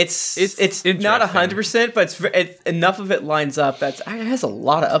 It's not interesting. 100%, but it's enough of it lines up. It has a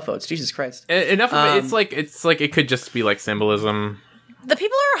lot of upvotes. Jesus Christ. Enough of it. It's like it could just be like symbolism. the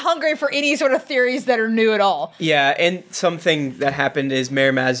people are hungry for any sort of theories that are new at all. Yeah, and something that happened is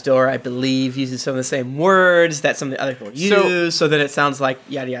Mayor Mazdor, I believe, uses some of the same words that some of the other people use, so then it sounds like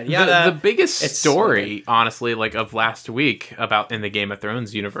yada yada yada. The biggest It's story, honestly, like of last week about in the Game of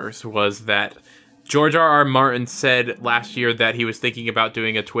Thrones universe was that George R.R. Martin said last year that he was thinking about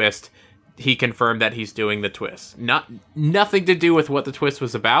doing a twist. He confirmed that he's doing the twist. Nothing to do with what the twist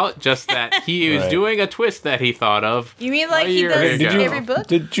was about, just that he was Right. doing a twist that he thought of. You mean like a he year does ago. in every book?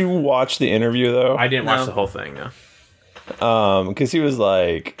 Did you watch the interview though? I didn't No. watch the whole thing, no. Because he was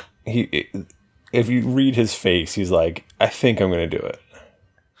like, if you read his face, he's like, I think I'm gonna do it.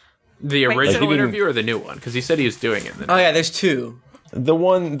 The Wait, so- original Like, he interview or the new one? Because he said he was doing it. Oh yeah, there's two. The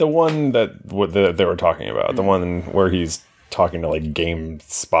one that they were talking about, the one where he's talking to like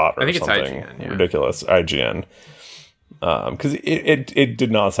GameSpot or I think it's something IGN, yeah. ridiculous, IGN. because it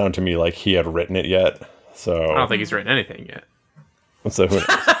did not sound to me like he had written it yet. So I don't think he's written anything yet. So who knows?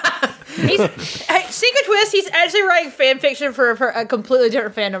 Secret twist, he's actually writing fan fiction for a completely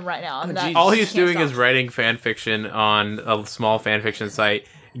different fandom right now. All he's doing is writing fan fiction on a small fan fiction site,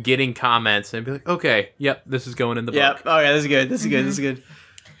 getting comments, and be like, okay, yep, this is going in the book. Yep. Oh yeah, this is good. This is good. This is good.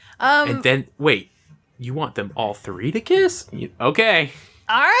 And then, wait, you want them all three to kiss? Okay.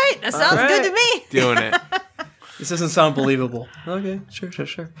 All right, that sounds good to me. Doing it. This doesn't sound believable. Okay,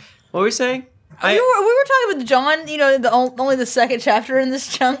 sure. What were we saying? We were talking with John, only the second chapter in this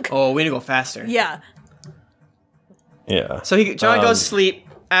chunk. Oh, we need to go faster. Yeah. Yeah. So John goes to sleep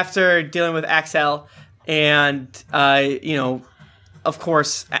after dealing with Axel, and of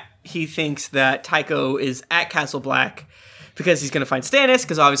course, he thinks that Tycho is at Castle Black because he's going to find Stannis.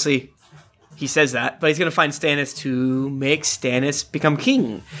 Because obviously, he says that, but he's going to find Stannis to make Stannis become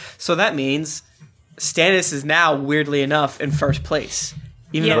king. So that means Stannis is now, weirdly enough, in first place,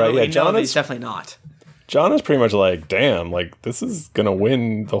 even though we know that he's definitely not. John is pretty much like, damn, like, this is going to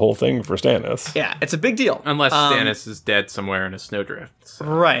win the whole thing for Stannis. Yeah, it's a big deal. Unless Stannis is dead somewhere in a snowdrift. So.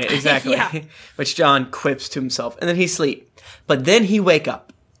 Right, exactly. Yeah. Which John quips to himself. And then he sleep. But then he wake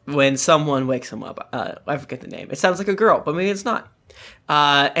up when someone wakes him up. I forget the name. It sounds like a girl, but maybe it's not.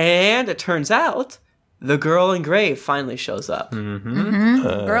 And it turns out the girl in gray finally shows up.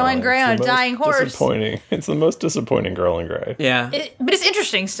 Girl in gray on a dying horse. Disappointing. It's the most disappointing girl in gray. Yeah. But it's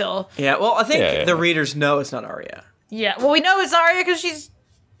interesting still. Yeah, well, I think Yeah. the readers know it's not Arya. Yeah. Well, we know it's Arya because she's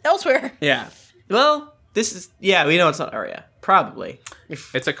elsewhere. Yeah. Well, we know it's not Arya. Probably.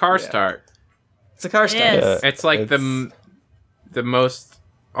 It's a car start. It's a car start. Yes. It's like the most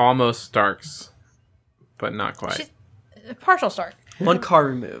almost Starks, but not quite. Partial start. One car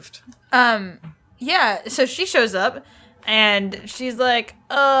removed. Yeah, so she shows up and she's like,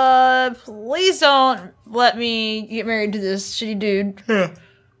 please don't let me get married to this shitty dude.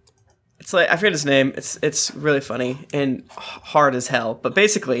 It's like, I forget his name. It's really funny and hard as hell. But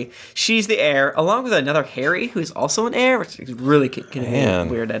basically, she's the heir, along with another Harry, who's also an heir, which is really can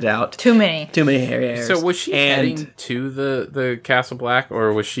weird that out. Too many. Too many Harry heirs. So was she heading to the Castle Black,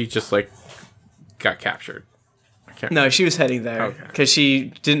 or was she just like got captured? No, she was heading there because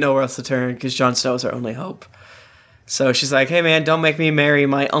she didn't know where else to turn because Jon Snow was her only hope. So she's like, hey man, don't make me marry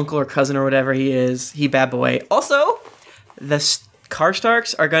my uncle or cousin or whatever he is. He bad boy. Also, the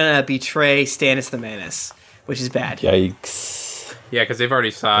Karstarks are going to betray Stannis the Menace, which is bad. Yikes. Yeah, because they've already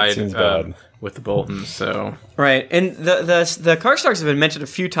sided seems bad. with the Boltons, so... Right, and the Karstarks have been mentioned a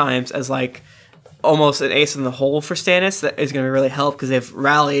few times as like almost an ace in the hole for Stannis that is going to really help because they've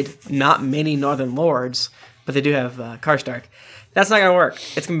rallied not many Northern Lords, but they do have Karstark. That's not going to work.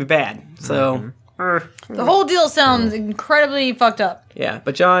 It's going to be bad. So... The whole deal sounds incredibly fucked up. Yeah,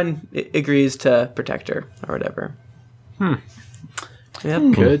 but Jon agrees to protect her or whatever.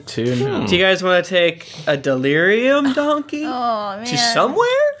 Yep. Good to know. Do you guys want to take a delirium donkey Oh, man. to somewhere?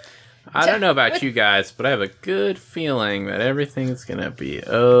 I don't know about you guys, but I have a good feeling that everything's gonna be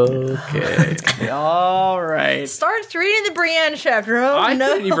okay. All right. Starts reading the Brienne chapter. Oh, I no.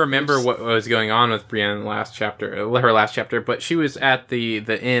 couldn't even remember what was going on with Brienne last chapter, her last chapter, but she was at the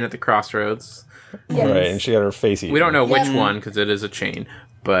inn at the crossroads. Yes. Right, and she had her face eaten. We don't know which Yeah. one because it is a chain,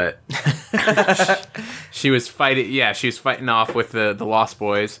 but she was fighting. Yeah, she was fighting off with the Lost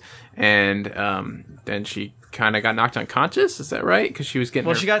Boys, and then she kind of got knocked unconscious. Is that right? Because she was getting.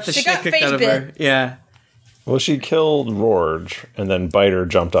 Well, she got the She shit got kicked face out of bit. her. Yeah. Well, she killed Rorge, and then Biter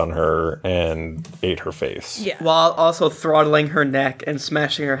jumped on her and ate her face. Yeah. While also throttling her neck and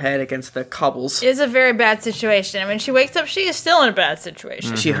smashing her head against the cobbles. It's a very bad situation. I mean, she wakes up, she is still in a bad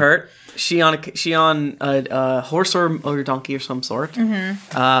situation. She hurt. She on a horse or donkey or some sort.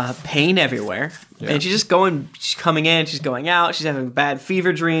 Pain everywhere, and she's just going. She's coming in. She's going out. She's having bad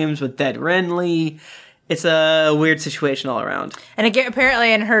fever dreams with dead Renly. It's a weird situation all around. And again,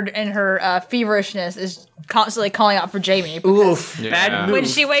 apparently, in her feverishness, is constantly calling out for Jamie. Oof, Yeah. bad move. When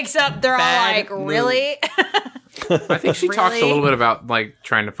she wakes up, they're Bad all like, move. "Really?" I think she talks a Really? little bit about like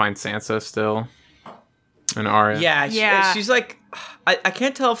trying to find Sansa still, and Arya. Yeah, Yeah. she's like, I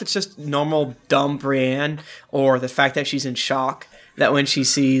can't tell if it's just normal dumb Brienne or the fact that she's in shock that when she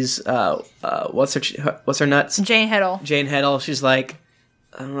sees what's her nuts, Jane Heddle. Jane Heddle, she's like,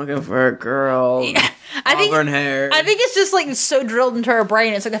 I'm looking for a girl, auburn hair. I think it's just like so drilled into her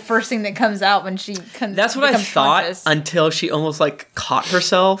brain. It's like the first thing that comes out when she That's what I becomes thought conscious. until she almost like caught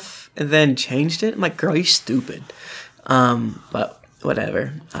herself and then changed it. I'm like, girl, you stupid. But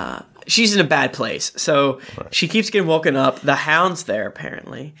whatever. She's in a bad place. So she keeps getting woken up. The Hound's there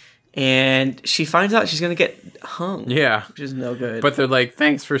apparently. And she finds out she's going to get hung. Yeah. Which is no good. But they're like,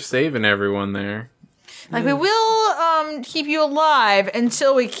 thanks for saving everyone there. Like, we will keep you alive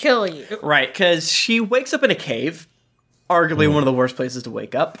until we kill you. Right, because she wakes up in a cave, arguably one of the worst places to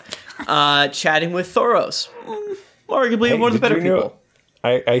wake up, chatting with Thoros. Arguably Hey, one of the did better you know- people.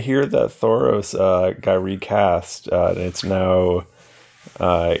 I hear that Thoros got recast, and it's now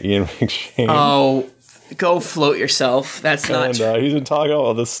Ian McShane. Oh, go float yourself. That's not And true. he's been talking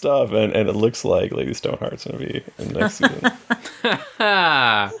all this stuff, and it looks like Lady Stoneheart's going to be in next season.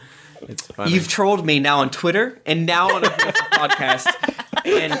 It's funny. You've trolled me now on Twitter and now on a podcast,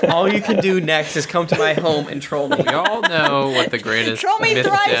 and all you can do next is come to my home and troll me. We all know what the greatest Troll me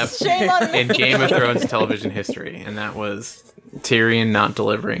thrice, misstep shame on me. in Game of Thrones television history, and that was Tyrion not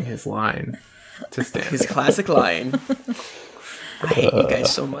delivering his line to Stannis. His classic line. I hate you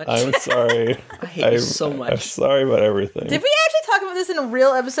guys so much. I'm sorry. I hate you so I'm much. sorry about everything. Did we actually talk about this in a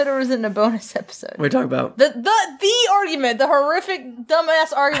real episode, or was it in a bonus episode? What are you talking about? The argument, the horrific,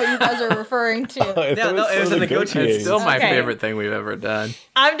 dumbass argument you guys are referring to. it was in the Goat Chase. It's still my Okay. favorite thing we've ever done.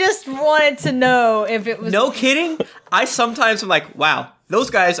 I just wanted to know if it was No kidding. I sometimes am like, wow,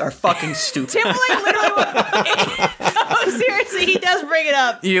 those guys are fucking stupid. Tim like literally. Oh, seriously, he does bring it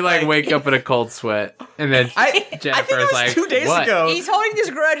up. You wake up in a cold sweat, and then I think Jennifer's it was like, 2 days "What?" ago. He's holding this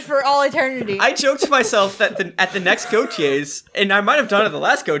grudge for all eternity. I joked to myself that at the next Gautier's, and I might have done it at the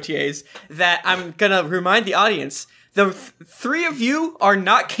last Gautier's, that I'm gonna remind the audience: the three of you are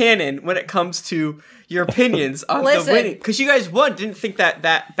not canon when it comes to your opinions on the Listen. winning. Because you guys didn't think that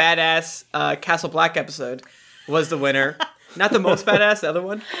badass Castle Black episode was the winner. Not the most badass, the other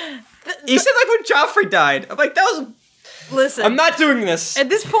one. You said like when Joffrey died. I'm like, that was. Listen, I'm not doing this. At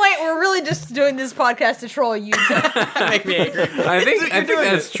this point, we're really just doing this podcast to troll you. Make me angry. I think You're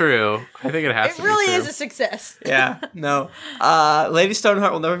doing that's it. true. I think it has It to really be true. is a success. Yeah, no. Lady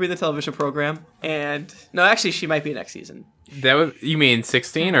Stoneheart will never be in the television program, and no, actually, she might be next season, You mean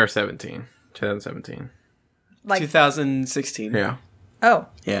 16 or 17? 2017. Like, 2016. Yeah. oh,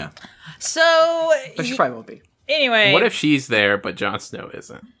 Yeah, so but she probably won't be. anyway, What if she's there but Jon Snow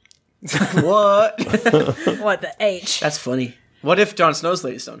isn't? What? what the H? That's funny. What if Jon Snow's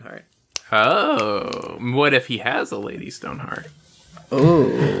Lady Stoneheart? Oh, what if he has a Lady Stoneheart?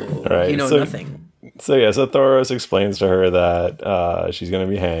 Oh, All right, you know so, nothing. So Thoros explains to her that she's going to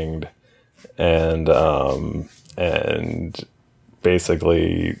be hanged, and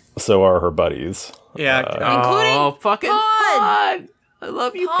basically so are her buddies. Yeah, Including oh, fucking Pod. Pod. I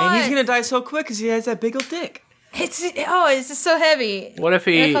love you. Pod. and he's gonna die so quick because he has that big old dick. It's just so heavy. What if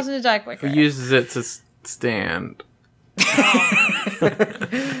It he causes him to die quicker. uses it to stand?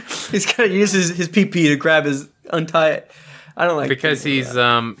 He's gonna use his PP to grab untie it. I don't like Because thinking he's of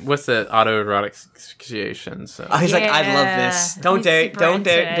that. what's the autoerotic asphyxiation? So Oh, he's like, I love Yeah. this. Don't He's dare, super don't into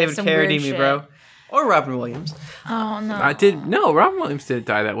dare, it. David Some Carradine weird me, shit. bro. Or Robin Williams. Oh no! I did no. Robin Williams didn't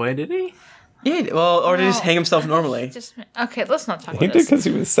die that way, did he? Yeah, well, or did he just No. hang himself normally? Just okay. Let's not talk He about did this. because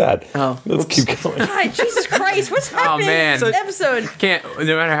he was sad. Oh, Let's oops. keep going. God, Jesus Christ! What's happening man. in this episode? Can't.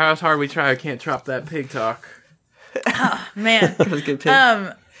 No matter how hard we try, I can't drop that pig talk. Man. That was a good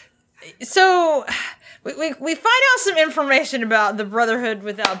pick. So we find out some information about the Brotherhood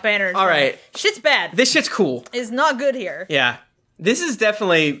without banners. All right. Shit's bad. This shit's cool. Is not good here. Yeah. This is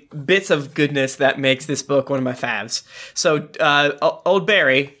definitely bits of goodness that makes this book one of my faves. So, old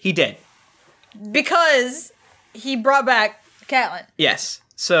Barry, he did. Because he brought back Catelyn. Yes.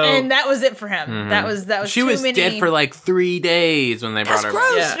 So, And that was it for him. That was She too was many... dead for like 3 days when they That's brought her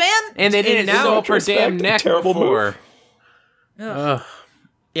gross, back. Yeah. man. And they didn't now, sew up her damn retrospect, neck terrible before. Ugh.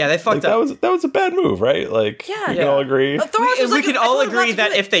 yeah, they fucked Like, up. that was a bad move, right? Like, Yeah. we can Yeah. all agree. But Thoros was we like, can I all told him not agree to that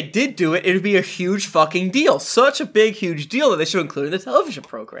do it. if they did do it, it would be a huge fucking deal. Such a big, huge deal that they should include in the television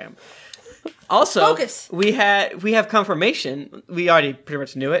program. Also, Focus. we have confirmation. We already pretty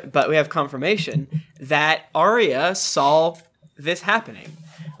much knew it, but we have confirmation that Arya saw this happening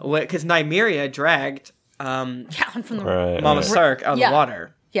because Nymeria dragged Catelyn from the... Right, Mama right. Stark out of Yeah. the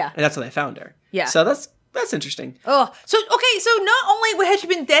water, Yeah. and that's how they found her. Yeah. So that's interesting. Oh, so not only had she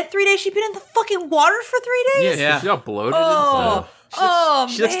been dead 3 days, she'd been in the fucking water for 3 days? Yeah, Yeah. she's all bloated Oh, and stuff. oh,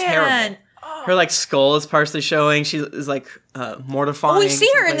 She looks man. terrible. Her like skull is partially showing. She is like mortifying. We see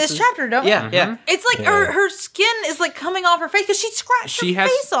her in this places. chapter, don't we? Yeah, yeah. It's like her skin is like coming off her face because she scratched She her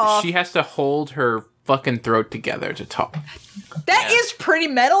face off. She has to hold her fucking throat together to talk. That is pretty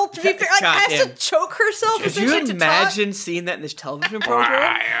metal, to be fair. Like, God has to damn. choke herself Could you essentially to talk. imagine seeing that in this television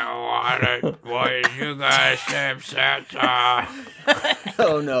program? Why you guys have Santa?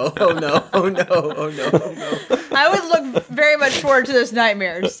 Oh no! Oh no! Oh no! Oh no! Oh no! I would look very much forward to those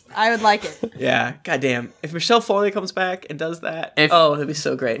nightmares. I would like it. Yeah. Goddamn! If Michelle Foley comes back and does that, If- that'd be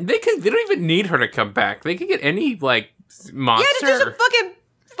so great. They don't even need her to come back. They could get any like Yeah, monster. just do some fucking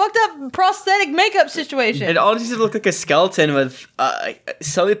fucked up prosthetic makeup situation. It all needs to look like a skeleton with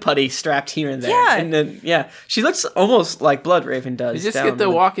silly putty strapped here and there. Yeah. And then, she looks almost like Bloodraven does. You just down get the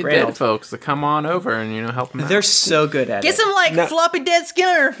with Walking Reynold. Dead folks to come on over and help them out. They're so good at Get it. some like No. floppy dead skin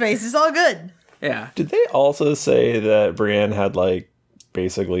on her face. It's all good. Yeah. Did they also say that Brienne had like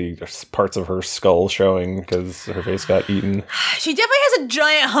basically parts of her skull showing because her face got eaten? She definitely has a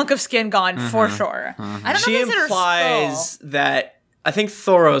giant hunk of skin gone for sure. I don't know She if it's in her implies skull. that I think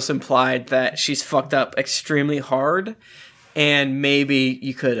Thoros implied that she's fucked up extremely hard, and maybe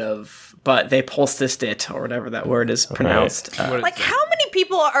you could have, but they poulticed it or whatever that word is pronounced. Like, how many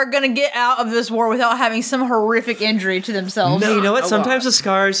people are going to get out of this war without having some horrific injury to themselves? No, you know what? a Sometimes lot. the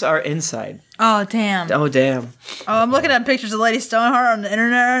scars are inside. Oh, damn. Oh, damn. Oh, I'm looking at pictures of Lady Stoneheart on the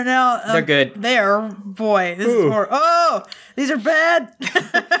internet right now. They're good. They are, boy, this is horrible. Oh, these are bad.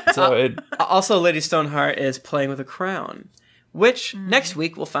 So it Also, Lady Stoneheart is playing with a crown, which next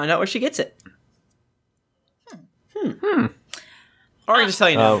week we'll find out where she gets it. Or I can just tell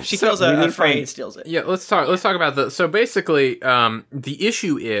you now. She kills we a did Frey find- and steals it. Yeah, let's talk about the. So basically, the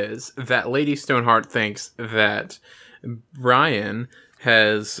issue is that Lady Stoneheart thinks that Brian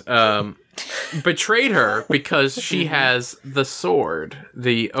has betrayed her because she has the sword,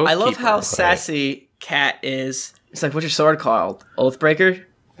 the Oathkeeper. I love how sassy Kat is. It's like, what's your sword called? Oathbreaker?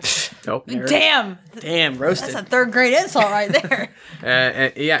 Nope. Damn. Damn, roasted. That's a third grade insult right there.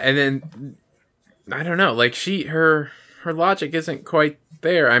 And then I don't know, like her logic isn't quite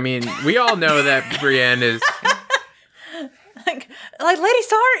there. I mean, we all know that Brienne is. like Lady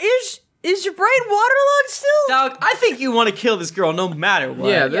Stoneheart, is your brain waterlogged still? Dog, I think you want to kill this girl no matter what.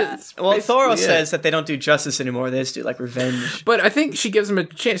 Yeah, that's Well, basically Thoros it. says that they don't do justice anymore. They just do, like, revenge. But I think she gives him a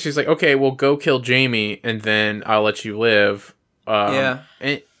chance. She's like, okay, well, go kill Jamie, and then I'll let you live. Yeah.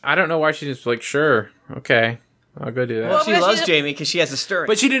 And I don't know why she's just like, sure, okay, I'll go do that. Well, She because loves she's- Jamie because she has a stirring.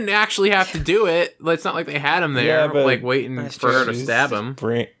 But she didn't actually have to do it. It's not like they had him there, Yeah, but like waiting That's for her true. to stab him.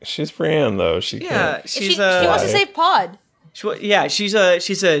 she's Brienne though. She yeah, can't. she's she wants to save Pod. she's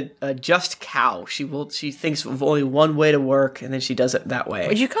a just cow. She thinks of only one way to work, and then she does it that way.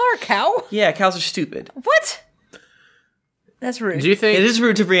 Would you call her cow? Yeah, cows are stupid. What? That's rude. Do you think? It is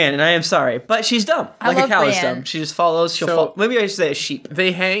rude to Brienne, and I am sorry, but she's dumb. I Like a love cow is Brienne. dumb. She just follows. She'll So- follow. Maybe I should say a sheep.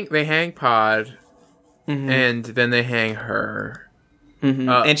 They hang Pod, and then they hang her.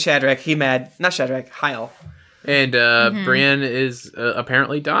 And Shadrach, not Shadrach, Hyle. And Brienne is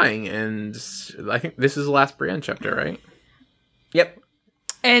apparently dying, and I think this is the last Brienne chapter, right? Yep.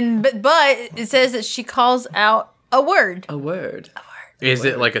 And but it says that she calls out a word. A word. Is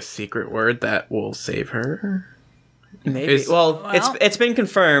it like a secret word that will save her? Maybe. Is- Well, Well- it's been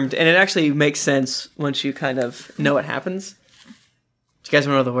confirmed, and it actually makes sense once you kind of know what happens. Do you guys want to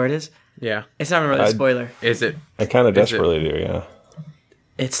know what the word is? Yeah. It's not really a spoiler. Is it? I kind of desperately do. Yeah.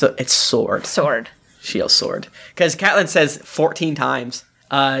 It's sword. Sword. She yells sword. Because Catelyn says 14 times,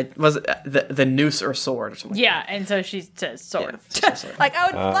 was it the noose or sword or something? Yeah, and so she says sword. Yeah, she says sword. Like I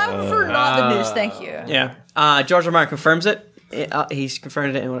would prefer not the news. Thank you. Yeah. George R. Martin confirms it. He's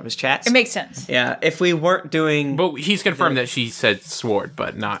confirmed it in one of his chats. It makes sense. Yeah. If we weren't doing... But he's confirmed that she said sword,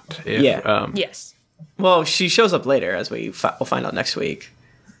 but not if. Yeah. Yes. Well, she shows up later, as we'll find out next week.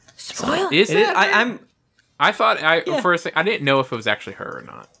 Spoil. Is It it? is, I I thought first thing I didn't know if it was actually her or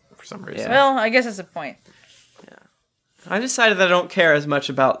not for some reason. Yeah. Well, I guess that's the point. decided that I don't care as much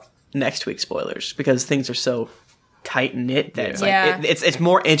about next week's spoilers because things are so tight knit that it's like Yeah. it's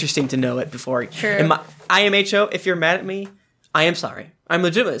more interesting to know it before. True. In my IMHO, if you're mad at me, I am sorry. I'm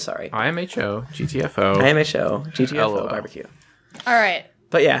legitimately sorry. IMHO, GTFO. IMHO, GTFO, LOL. barbecue. All right.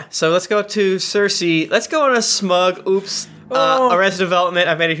 But yeah, so let's go up to Cersei. Let's go on a smug, oops, Arrested Development.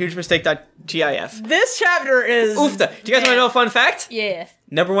 I've made a huge mistake. .gif. This chapter is. Oofta. Do you guys want to know a fun fact? Yeah.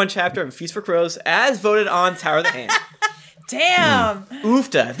 Number 1 chapter of Feast for Crows, as voted on Tower of the Hand. Damn.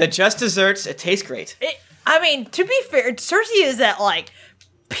 Oofta. The just desserts. It tastes great. I mean, to be fair, Cersei is at like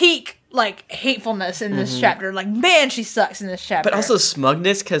peak like hatefulness in this chapter. Like, man, she sucks in this chapter. But also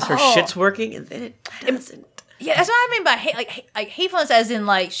smugness because her Oh. shit's working and then it doesn't. yeah, that's what I mean by hate. Like hatefulness, as in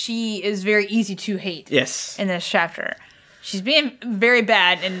like she is very easy to hate. Yes. In this chapter, she's being very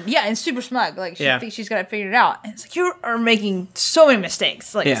bad and super smug. Like she Yeah. thinks she's got it figured out, and it's like you are making so many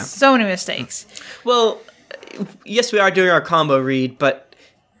mistakes. Like Yeah. so many mistakes. Well, yes, we are doing our combo read, but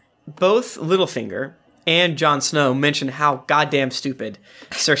both Littlefinger and Jon Snow mention how goddamn stupid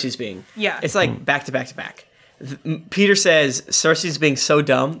Cersei's being. Yeah. It's like back to back to back. Peter says Cersei's being so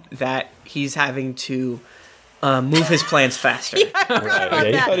dumb that he's having to move his plans faster. Yeah,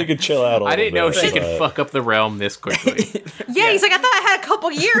 he thought he could chill out a little I didn't know bit, she could but- fuck up the realm this quickly. Yeah, he's like, I thought I had a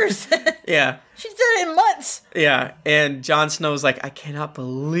couple years. Yeah. She did it in months. Yeah, and Jon Snow's like, I cannot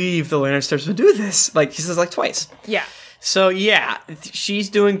believe the Lannisters would do this. Like, he says like twice. Yeah. So, yeah, she's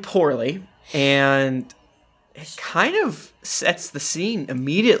doing poorly, and it kind of sets the scene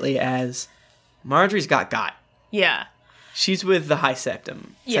immediately as Marjorie's got. Yeah. She's with the High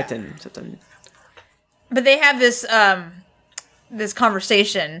Septim. Yeah. Septim. But they have this this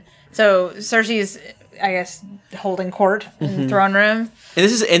conversation. So Cersei's, I guess, holding court in the throne room. And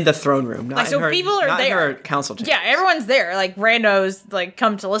this is in the throne room, not Like, so in her, people are not there. in her council chamber. Yeah, everyone's there. Like randos, like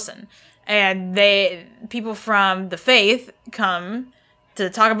come to listen, and people from the Faith come to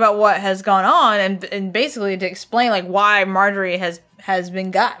talk about what has gone on, and basically to explain like why Marjorie has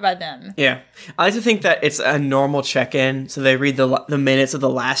been got by them. Yeah, I like to think that it's a normal check-in. So they read the minutes of the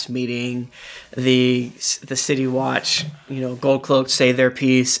last meeting, the City Watch, Gold Cloak say their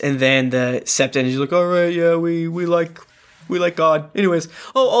piece, and then the Septon is like, all right, yeah, we like God. Anyways,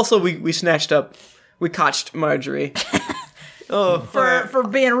 also we snatched up, we cotched Marjorie. For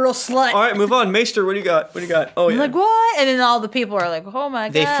being a real slut. All right, move on, Maester. What do you got? Oh yeah, Like what? And then all the people are like, "Oh my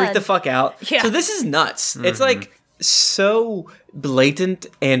god!" they freak the fuck out. Yeah. So this is nuts. It's like so blatant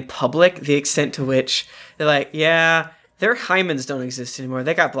and public, the extent to which they're like, yeah, their hymens don't exist anymore.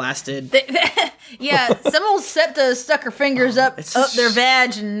 They got blasted. Yeah, some old septa stuck her fingers up their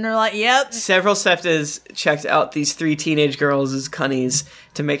vag, and they're like, "Yep." Several septas checked out these 3 teenage girls as cunnies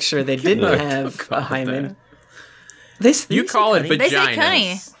to make sure they didn't have a hymen. You call it vaginas. They say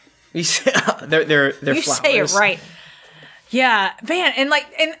cunny. vaginas. You say, they're You flowers. say it right. Yeah, man, and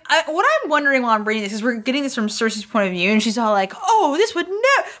what I'm wondering while I'm reading this is we're getting this from Cersei's point of view, and she's all like, "Oh,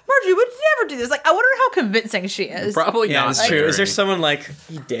 Marjorie would never do this." Like, I wonder how convincing she is. Probably Yeah, not. it's true. Is there very. someone like,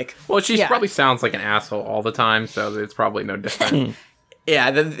 you dick? Well, she Yeah. probably sounds like an asshole all the time, so it's probably no different. Yeah,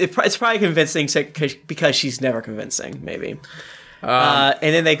 it's probably convincing because she's never convincing, maybe. And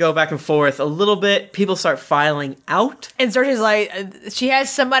then they go back and forth a little bit. People start filing out. And Cersei's like, she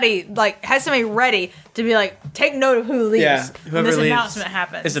has somebody ready to be like, take note of who leaves. Yeah, when whoever this leaves announcement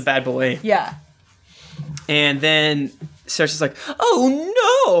happens. is a bad boy. Yeah. And then Cersei's like,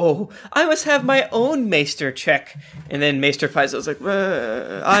 oh no, I must have my own Maester check. And then Maester Pycelle's like,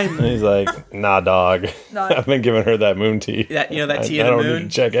 And he's like, nah, dog. No. I've been giving her that moon tea. that tea I of the don't moon. need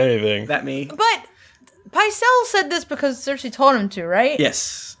to check anything. That me. But Pycelle said this because Cersei told him to, right?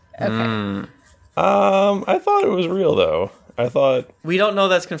 Yes. Okay. I thought it was real though. I thought We don't know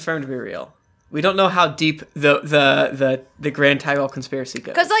that's confirmed to be real. We don't know how deep the Grand Tyrell conspiracy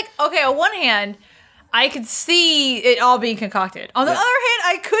goes. Because, okay, on one hand, I could see it all being concocted. On the other hand,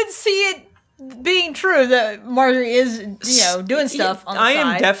 I could see it being true that Marjorie is, doing stuff on the I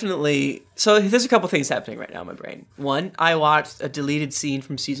side. am definitely. So there's a couple things happening right now in my brain. One, I watched a deleted scene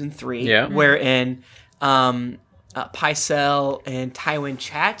from season 3, Yeah. wherein Pycelle and Tywin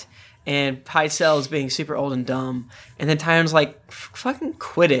chat, and Pycelle's being super old and dumb, and then Tywin's like, "Fucking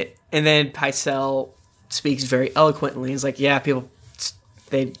quit it," and then Pycelle speaks very eloquently. He's like, "Yeah, people."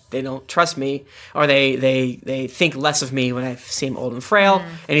 They don't trust me, or they think less of me when I seem old and frail,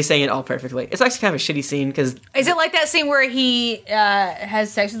 and he's saying it all perfectly. It's actually kind of a shitty scene because Is it like that scene where he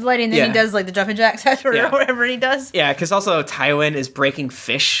has sex with the lady and then Yeah. he does like the jumping jacks or Yeah. whatever he does? yeah, because also Tywin is breaking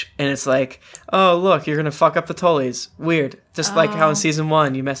fish, and it's like, oh look, you're gonna fuck up the Tullys. Weird, just like how in season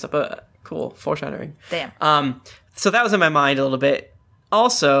 1 you messed up a cool foreshadowing. Damn. So that was in my mind a little bit.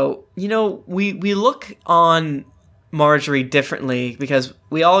 Also, we look on Marjorie differently because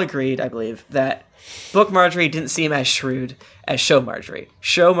we all agreed, I believe, that book Marjorie didn't seem as shrewd as show Marjorie.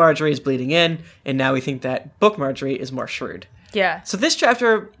 Show Marjorie is bleeding in, and now we think that book Marjorie is more shrewd. Yeah. So this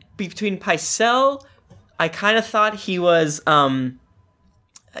chapter between Pycelle, I kind of thought he was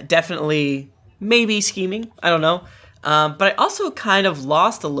definitely maybe scheming. I don't know. But I also kind of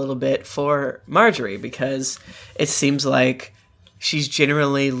lost a little bit for Marjorie because it seems like she's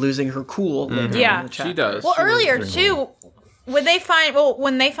generally losing her cool. later in Yeah. the She chapter. does. Well, She was earlier very too, when they find out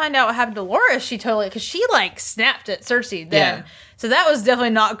what happened to Loras, she totally, because she snapped at Cersei then. Yeah. So that was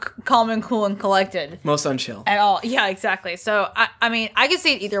definitely not calm and cool and collected Most unchill. at all. Yeah, exactly. So I mean, I can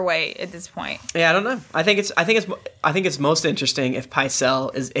see it either way at this point. Yeah, I don't know. I think it's most interesting if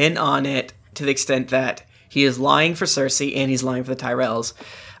Pycelle is in on it to the extent that he is lying for Cersei and he's lying for the Tyrells.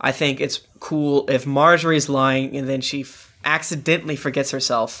 I think it's cool if Marjorie's lying and then she accidentally forgets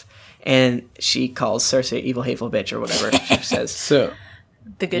herself and she calls Cersei an evil, hateful bitch or whatever she says. So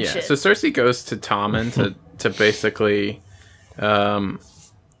The good yeah, shit. so Cersei goes to Tommen to basically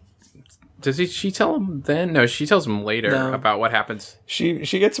she tell him then? No, she tells him later No. about what happens. She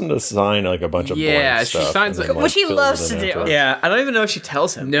gets him to sign like a bunch of Yeah, blank she stuff signs and then, it. Which he fills loves it to in do. after. Yeah, I don't even know if she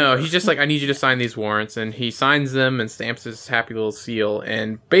tells him. No, he's just like, I need you to sign these warrants, and he signs them and stamps his happy little seal.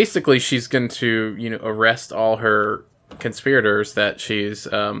 And basically, she's going to, arrest all her conspirators that she's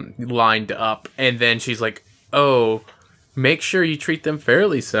lined up. And then she's like, oh, make sure you treat them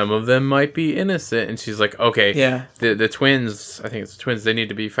fairly. Some of them might be innocent. And she's like, okay, Yeah. the twins, I think it's the twins, they need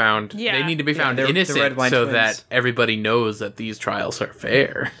to be found. Yeah. They need to be found they're the innocent Red Wine so twins. that everybody knows that these trials are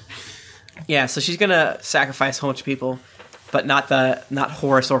fair. Yeah, so she's gonna sacrifice a whole bunch of people, but not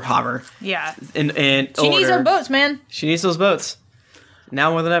Horace or Haber. Yeah. In She needs order. her boats, man. She needs those boats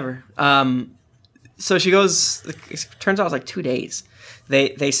now more than ever. So she goes. It turns out it's like 2 days.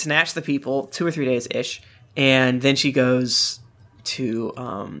 They snatch the people 2 or 3 days ish, and then she goes to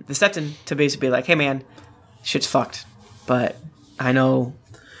the Septon to basically be like, "Hey man, shit's fucked, but I know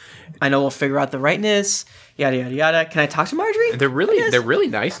we'll figure out the rightness. Yada yada yada. Can I talk to Marjorie?" They're Yes. really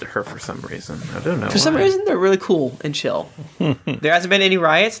nice to her for some reason. I don't know. For some why. reason, they're really cool and chill. There hasn't been any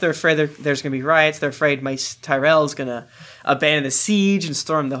riots. They're afraid there's going to be riots. They're afraid Mace Tyrell's going to abandon the siege and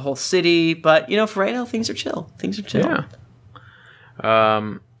storm the whole city. But, for right now, things are chill. Things are chill.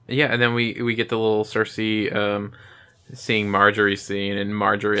 Yeah. Yeah, and then we get the little Cersei seeing Marjorie scene, and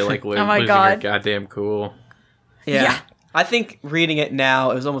Marjorie like Oh my losing her God. goddamn cool. Yeah. I think reading it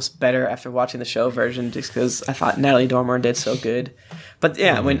now, it was almost better after watching the show version just because I thought Natalie Dormer did so good. But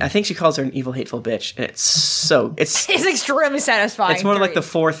yeah, when I think she calls her an evil, hateful bitch, and it's It's extremely satisfying. it's one of like to the read.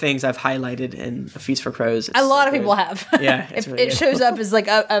 4 things I've highlighted in A Feast for Crows. It's A lot so of good. people have. Yeah, it's it really good. shows up as like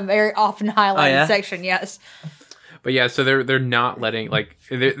a very often highlighted yeah? section. Yes. But yeah, so they're not letting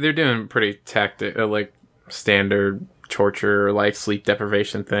they're doing pretty like standard torture, like sleep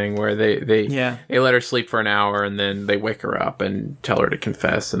deprivation thing where they let her sleep for an hour and then they wake her up and tell her to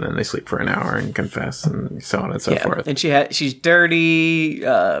confess, and then they sleep for an hour and confess, and so on and so forth. And she's dirty.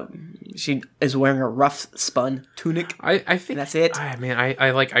 She is wearing a rough spun tunic. I think That's it.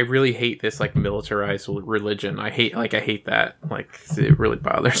 I really hate this like militarized religion. I hate that. Like it really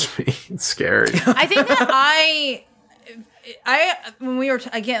bothers me. It's scary. I think that I when we were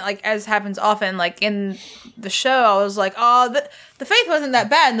again, like as happens often, like in the show, I was like, oh, the faith wasn't that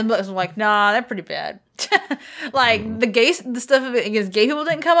bad in the books. I'm like, nah, they're pretty bad. Like the stuff against gay people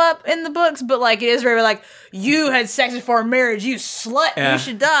didn't come up in the books, but like it is very like, you had sex before marriage, you slut, you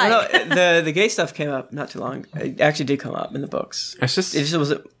should die. Well, no, the gay stuff came up not too long. It actually did come up in the books. It's just It just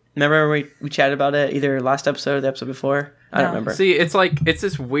was. Remember we chatted about it either last episode or the episode before? I don't No. remember. see, it's like it's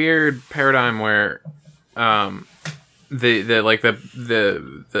this weird paradigm where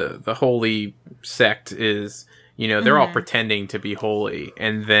the holy sect is, they're all pretending to be holy,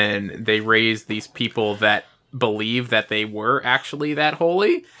 and then they raise these people that believe that they were actually that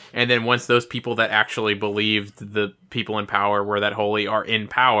holy, and then once those people that actually believed the people in power were that holy are in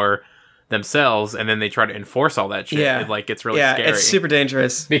power themselves, and then they try to enforce all that shit. Yeah. It like it's really scary. It's super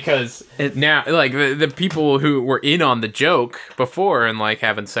dangerous. Because now, like, the people who were in on the joke before and, like,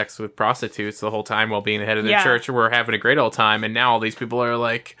 having sex with prostitutes the whole time while being the head of the Yeah. church were having a great old time, and now all these people are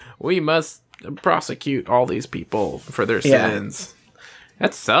like, we must prosecute all these people for their Yeah. sins.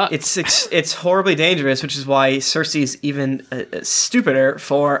 That sucks. It's horribly dangerous, which is why Cersei's even stupider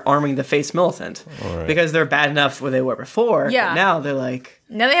for arming the Faith's militant. Right. Because they're bad enough where they were before. Yeah. But now they're like,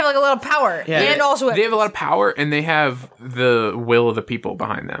 Now they have like a lot of power, Yeah. and also They have a lot of power, and they have the will of the people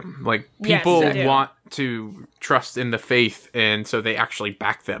behind them. Like, Yes, people they do. want to trust in the faith, and so they actually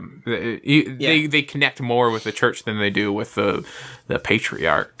back them. They connect more with the church than they do with the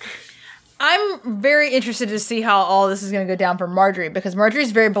patriarch. I'm very interested to see how all this is going to go down for Marjorie, because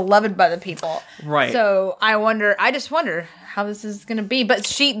Marjorie's very beloved by the people. Right. So I just wonder how this is going to be. But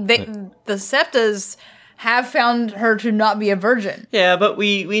the Septas have found her to not be a virgin. yeah, but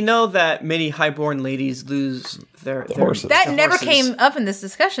we know that many highborn ladies lose their horses. That the never horses. came up in this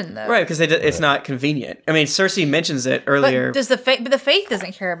discussion, though. Right, because it's not convenient. I mean, Cersei mentions it But earlier, does the faith? But the faith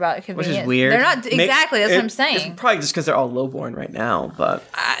doesn't care about which convenience. is weird. They're not exactly. That's what I'm It's saying. probably just because they're all lowborn right now, but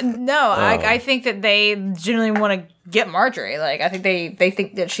No, I think that they genuinely want to get Marjorie. Like I think they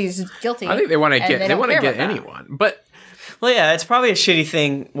think that she's guilty. I think they want to and get don't care about that. anyone, but well, yeah, it's probably a shitty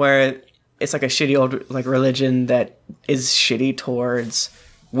thing where it's like a shitty old like religion that is shitty towards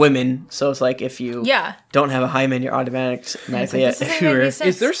women. So it's like if you Yeah. don't have a hymen, you're automatically This a doesn't make any hooer.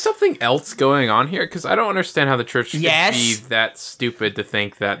 sense. is there something else going on here? Because I don't understand how the church could Yes. be that stupid to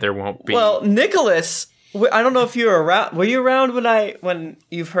think that there won't be. Well, Nicholas, I don't know if you were around. Were you around when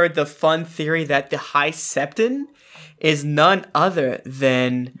you've heard the fun theory that the High Septon is none other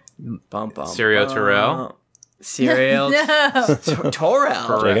than Syrio Terrell? Serial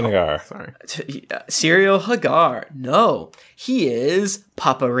Torel. Jake and Hagar. Sorry. Serial Hagar. No, he is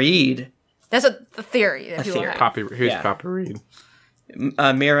Papa Reed. That's the theory. That people theory. have. Who's Yeah. Papa Reed?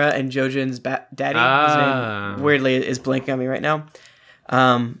 Mira and Jojen's daddy. Ah. His name weirdly is blanking on me right now.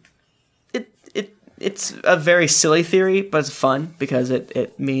 It's a very silly theory, but it's fun because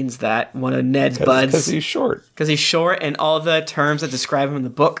it means that one of Ned's Because buds, he's short. because he's short, and all the terms that describe him in the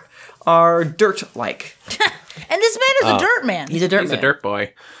book are dirt-like. And this man is a dirt man. He's a dirt He's man. a dirt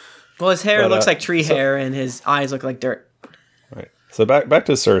boy. Well, his hair But, looks like tree hair, and his eyes look like dirt. Right. So back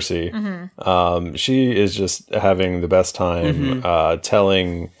to Cersei. Mm-hmm. She is just having the best time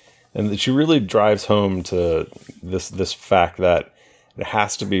telling, and she really drives home to this fact that it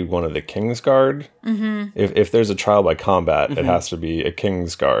has to be one of the Kingsguard. Mm-hmm. If there's a trial by combat, it has to be a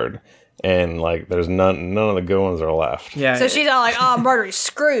Kingsguard, and like there's none of the good ones are left. Yeah. So she's all like, "Oh, Margaery's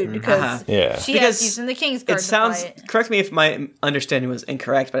screwed because Yeah. she Because has using the King's Guard." it sounds. to fight. Correct me if my understanding was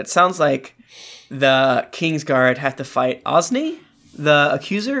incorrect, but it sounds like the Kingsguard have to fight Osney, the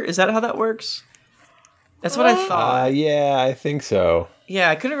accuser. Is that how that works? That's what I thought. Yeah, I think so. Yeah,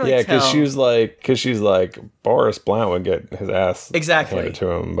 I couldn't really Yeah, tell. because she's like Boris Blount would get his ass Exactly. handed to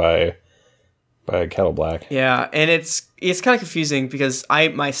him by Kettle Black. Yeah, and it's kind of confusing because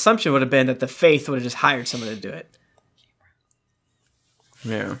my assumption would have been that the Faith would have just hired someone to do it.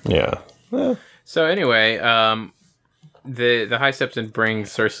 Yeah. Yeah. Eh, So anyway, the High Septon brings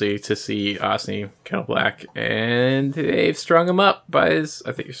Cersei to see Osney Kettle Black, and they've strung him up by his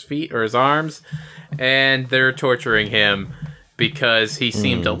feet or his arms, and they're torturing him because he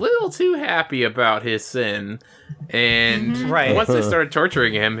seemed a little too happy about his sin. And Right. once they started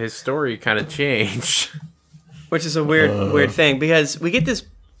torturing him, his story kind of changed. Which is a weird thing because we get this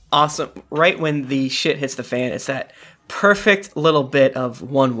awesome right when the shit hits the fan. It's that perfect little bit of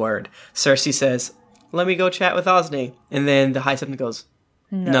one word. Cersei says, "Let me go chat with Osney," and then the High Septon goes,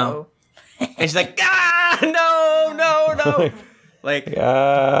 "No," and she's like, "Ah, no!" Like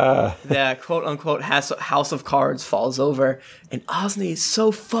the quote unquote House of Cards falls over, and Osney is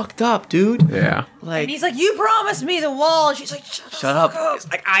so fucked up, dude. Yeah. Like And he's like, "You promised me the wall," and she's like, shut up. It's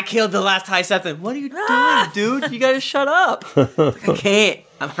like, I killed the last High Septon. What are you doing, dude? You gotta shut up. I can't.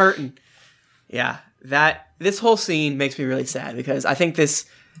 I'm hurting. Yeah, this whole scene makes me really sad because I think this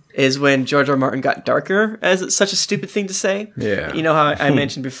is when George R. R. Martin got darker, as it's such a stupid thing to say. Yeah. You know how I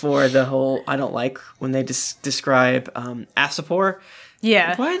mentioned before the whole, I don't like when they describe Astapor.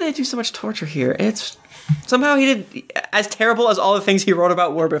 "Yeah." Why did they do so much torture here? It's somehow he did, as terrible as all the things he wrote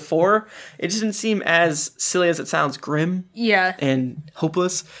about were before, it just didn't seem as silly as it sounds, grim Yeah. and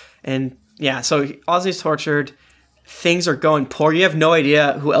hopeless. And yeah, so Osney's tortured. Things are going poor. You have no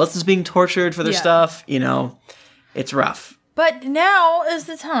idea who else is being tortured for their Yeah. stuff. You know, it's rough. But now is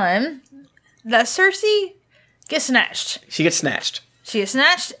the time that Cersei gets snatched. She gets snatched. She gets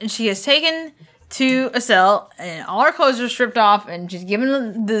snatched and she gets taken to a cell, and all her clothes are stripped off, and she's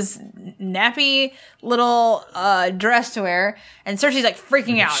given this nappy little dress to wear. And Cersei's like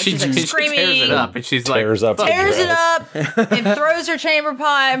freaking out. She's like screaming, tears it up, and she's Tears like, up "Fuck the tears you." it up, and throws her chamber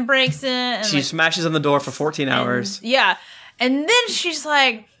pot and breaks it. And She like, smashes on the door for 14 hours. yeah, and then she's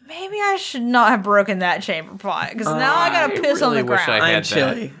like, maybe I should not have broken that chamber pot because now I gotta piss on the wish ground. I I'm had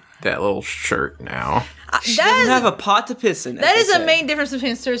chilly. that little shirt now. She That doesn't is- have a pot to piss in. That as is they a say. main difference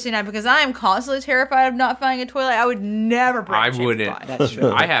between Cersei and I because I am constantly terrified of not finding a toilet. I would never break I a chamber wouldn't. pot. That's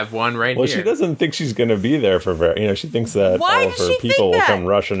true. I have one right Well, here. she doesn't think she's going to be there for very. She thinks that Why all of does her she think people will that? come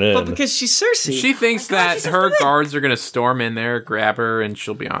rushing in. But because she's Cersei. She thinks God, that she's so her stupid. guards are gonna storm in there, grab her, and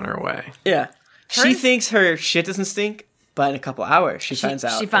she'll be on her way. yeah. She Hers- thinks her shit doesn't stink, but in a couple hours she finds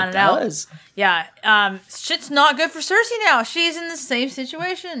out. she found it it out. does. Yeah, shit's not good for Cersei now. She's in the same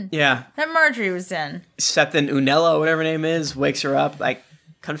situation Yeah. that Marjorie was in. Except then Unella, whatever her name is, wakes her up like,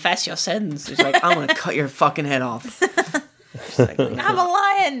 confess your sins. She's like, I'm gonna cut your fucking head off. She's like, I'm a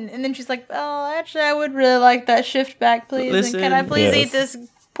lion, and then she's like, "Oh, actually, I would really like that shift back, please. Listen. And can I please Yes. eat this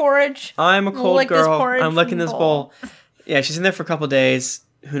porridge?" I'm a cold Lick this girl. porridge I'm licking from the this bowl. Yeah, she's in there for a couple days.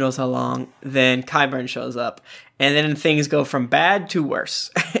 Who knows how long? Then Qyburn shows up, and then things go from bad to worse.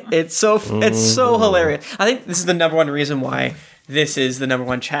 it's so hilarious. I think this is the number one reason why this is the number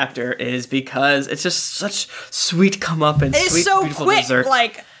one chapter is because it's just such sweet come up and It's sweet so beautiful quick. dessert.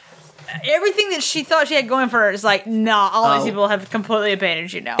 Like everything that she thought she had going for her is like, nah. All these Oh. people have completely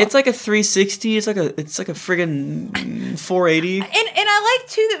abandoned you now. it's like a 360. It's like a friggin' 480. And I like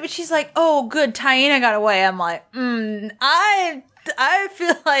too that she's like, "Oh, good, Taina got away." I'm like, I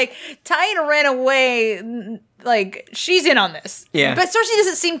feel like Taina ran away like she's in on this. Yeah. But Cersei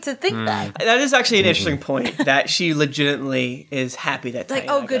doesn't seem to think that. That is actually an interesting point, that she legitimately is happy that Like,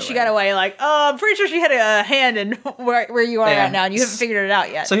 Diana oh, good, she got away. Like, oh, I'm pretty sure she had a hand in where you are Yeah. right now, and you haven't figured it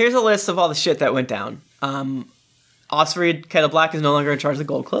out yet. So here's a list of all the shit that went down. Osfried Kettle Black is no longer in charge of the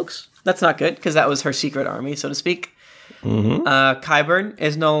Gold Cloaks. That's not good, because that was her secret army, so to speak. Qyburn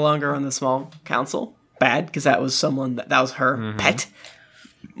is no longer on the Small Council. Bad, because that was someone that was her pet,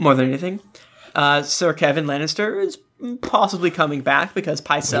 more than anything. Sir Kevin Lannister is possibly coming back, because It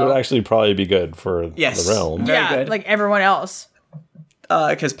would Pycelle... actually probably be good for Yes. the realm. Very yeah, good. like everyone else.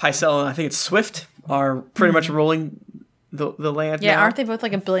 Because Pycelle and I think it's Swift are pretty much ruling the land Yeah, now. aren't they both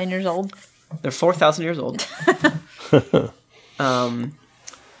like 1 billion years old? They're 4,000 years old.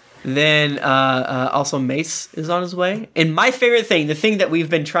 Then also Mace is on his way. And my favorite thing, the thing that we've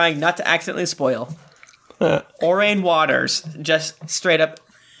been trying not to accidentally spoil, Orain Waters just straight up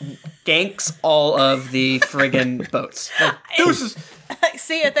ganks all of the friggin' boats. Like, deuces. Like,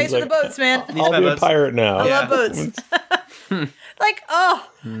 see ya, thanks for the like, boats, man. I'll be a pirate now. I love boats. Like,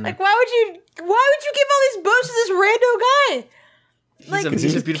 like why would you give all these boats to this rando guy?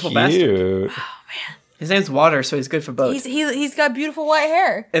 He's a beautiful bastard. Cute. His name's Water, so he's good for boats. He's got beautiful white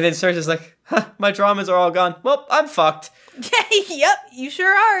hair. And then Cersei's like, my dramas are all gone. Well, I'm fucked. Yep, you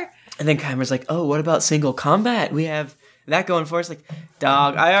sure are. And then Qybur's like, oh, what about single combat? We have that going for us. Like,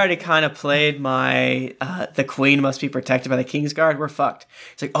 dog, I already kind of played my the queen must be protected by the Kingsguard. We're fucked.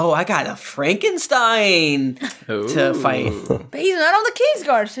 He's like, oh, I got a Frankenstein to fight. But he's not on the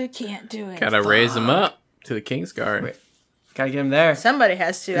Kingsguard, so he can't do it. Gotta raise him up to the Kingsguard. Wait. Gotta get him there. Somebody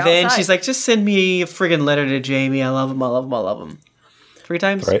has to. Then outside. she's like, just send me a friggin' letter to Jamie. I love him. I love him. I love him. 3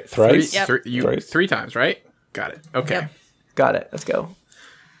 times? Right? Thrice? Yep. Thrice? 3 times, right? Got it. Okay. Yep. Got it. Let's go.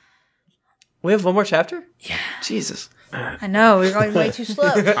 We have one more chapter? Yeah. Jesus. I know, we're going way too slow.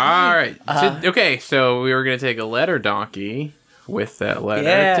 All right. Okay, so we were going to take a letter donkey with that letter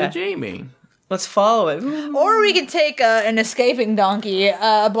Yeah. to Jamie. Let's follow it. Or we could take an escaping donkey,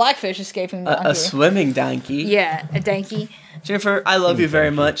 a blackfish escaping donkey. A swimming donkey. Yeah, a donkey. Jennifer, I love you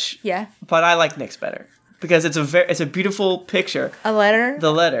very much. Yeah. But I like Nick's better. Because it's a beautiful picture. A letter.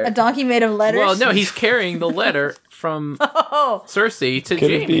 The letter. A donkey made of letters. Well, no, he's carrying the letter from Oh, Cersei to Could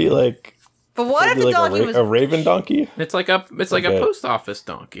Jamie. it be like, but what if the like donkey was? a raven donkey? It's like a Okay. post office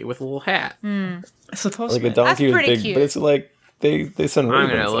donkey with a little hat. It's supposed Like to a be. donkey with pretty big, cute. but it's like they send I'm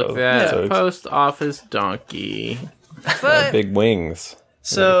ravens. gonna look though. that So it's post office donkey. But big wings.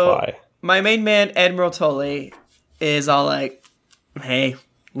 So, Fly. my main man, Admiral Tully, is all like, hey,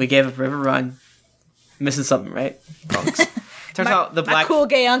 we gave up River Run. Missing something, right? Punks. Turns out the my black... cool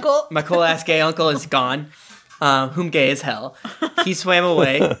gay uncle. My cool-ass gay uncle is gone. Whom gay as hell. He swam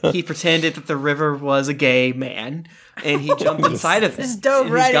away. He pretended that the river was a gay man. And he jumped inside of it. Just dove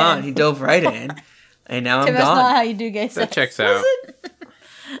And right he's gone. in. He dove right in. And now I'm Tim, that's not gone. how you do gay That sex. checks out.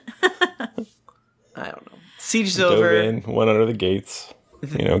 I don't know. Siege's Dove over. in, went under the gates.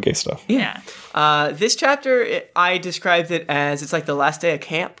 You know, gay stuff. Yeah. This chapter, I described it as it's like the last day of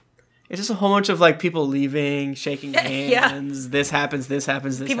camp. It's just a whole bunch of like people leaving, shaking Yeah. hands. This happens, this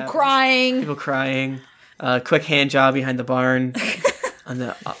happens, this People happens. crying. People crying. Quick hand job behind the barn on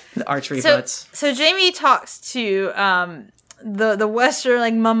the archery butts. So Jamie talks to the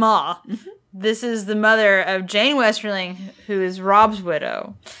Westerling mama. This is the mother of Jane Westerling, who is Rob's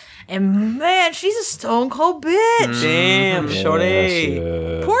widow. And man, she's a stone cold bitch. Damn, shorty.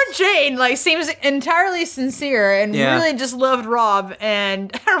 Yes, Poor Jane, like, seems entirely sincere and Yeah. really just loved Rob.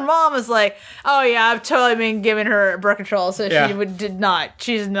 And her mom was like, "Oh yeah, I've totally been giving her birth control, so Yeah.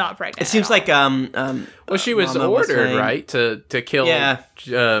 she's not pregnant." It seems at all." like Well, she was Mama was ordered, saying- right, to kill Yeah.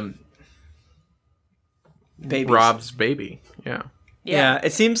 babies. Rob's baby. Yeah. Yeah,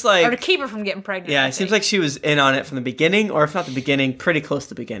 it seems or to like keep her from getting pregnant. yeah, I it seems think. like she was in on it from the beginning, or if not the beginning, pretty close to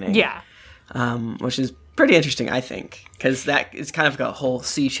the beginning. yeah. Which is pretty interesting, I think, because that is kind of like a whole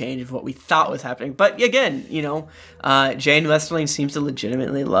sea change of what we thought was happening. But again, you know, Jane Westerling seems to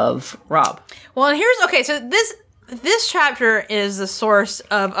legitimately love Rob. Well, and here's okay. So this chapter is the source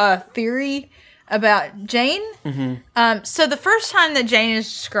of a theory about Jane. So the first time that Jane is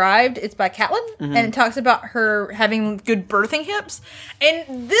described, it's by Catelyn, and it talks about her having good birthing hips.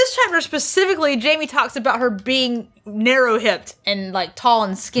 And this chapter specifically, Jamie talks about her being narrow hipped and like tall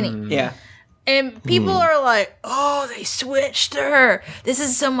and skinny. Yeah. And people are like, "Oh, they switched her. This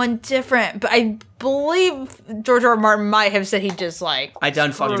is someone different." But I believe George R. R. Martin might have said he just like I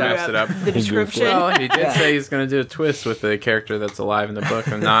done fucked He wraps up. it up. the description. Well, he did say he's going to do a twist with the character that's alive in the book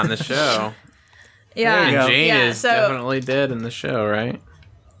and not in the show. yeah, And go. Jane yeah, is so- definitely dead in the show, right?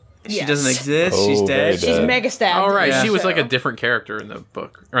 She Yes. doesn't exist. Oh, She's very dead. dead. She's mega stabbed. Oh right, Yeah. she was like a So- different character in the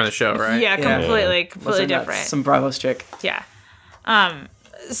book or in the show, right? Yeah, Yeah. completely Wasn't that different. Some Bravo chick. Yeah.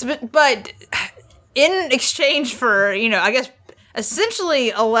 But in exchange for, I guess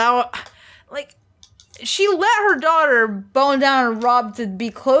essentially she let her daughter bone down and Rob to be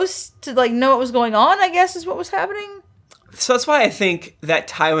close to know what was going on, I guess is what was happening. So that's why I think that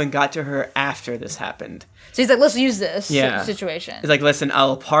Tywin got to her after this happened. So he's like, let's use this Yeah. situation. He's like, listen,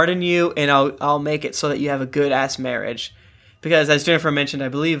 I'll pardon you and I'll make it so that you have a good ass marriage. Because as Jennifer mentioned, I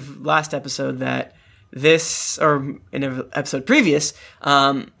believe last episode that this, or in an episode previous,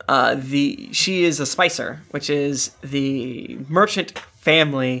 she is a Spicer, which is the merchant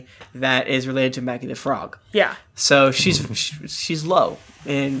family that is related to Maggie the Frog. Yeah. So she's low,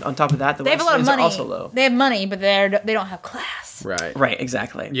 and on top of that, the They have a lot of Westerlings money. are also low. They have money, but they don't have class. Right. Right,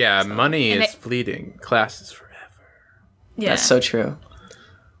 exactly. Yeah, money And is fleeting. Class is forever. Yeah. That's so true.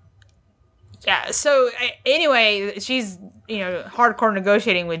 Yeah, so anyway, she's, hardcore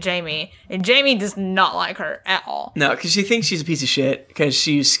negotiating with Jamie, and Jamie does not like her at all. No, because she thinks she's a piece of shit because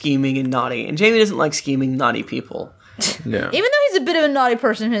she's scheming and naughty, and Jamie doesn't like scheming, naughty people. No. Even though he's a bit of a naughty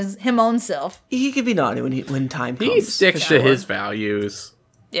person him own self. He could be naughty when time comes. He sticks for to sure. his values.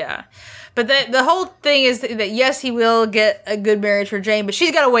 Yeah. But the whole thing is that yes, he will get a good marriage for Jane, but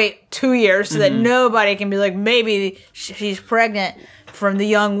she's got to wait 2 years so that nobody can be like, maybe she's pregnant from the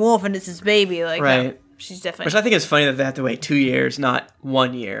young wolf and it's his baby. Like, Right. no, she's definitely. Which I think is funny that they have to wait 2 years, not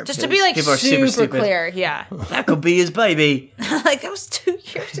 1 year. just to because be like people are super stupid. clear. Yeah. That could be his baby. Like, that was 2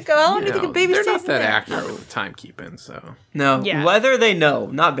 years ago. How long do you think a baby they're stays not in that there? accurate with timekeeping, so. No, Yeah. whether they know,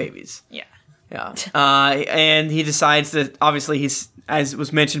 not babies. Yeah. Yeah. And he decides that obviously he's, as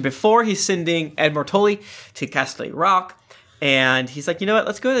was mentioned before, he's sending Ed Mortoli to Casterly Rock. And he's like, you know what?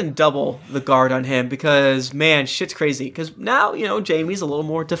 Let's go ahead and double the guard on him because, man, shit's crazy. Because now, Jamie's a little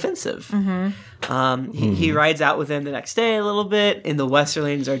more defensive. Mm-hmm. He rides out with him the next day a little bit, and the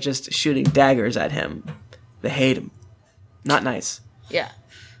Westerlings are just shooting daggers at him. They hate him. Not nice. Yeah.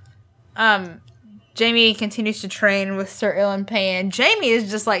 Jamie continues to train with Sir Ilan Payne, and Jamie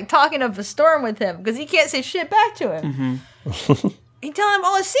is just like talking up a storm with him because he can't say shit back to him. Mm-hmm. He telling him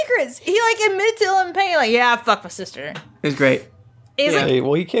all his secrets. He admitted to Ilan Payne, yeah, fuck my sister. It was great. He's like, Hey,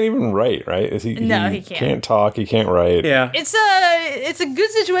 well, he can't even write, right? Is he? No, he can't. Can't talk. He can't write. Yeah. it's a good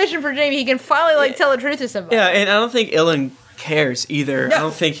situation for Jamie. He can finally tell the truth to somebody. Yeah, and I don't think Ilan cares either. No. I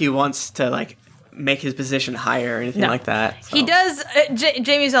don't think he wants to, make his position higher or anything No. like that. So. He does.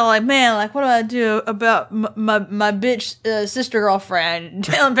 Jamie's all like, man, what do I do about my bitch sister girlfriend?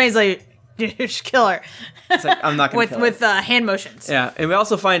 Ilan Payne's like, just kill her. It's like, I'm not going to with hand motions. Yeah, and we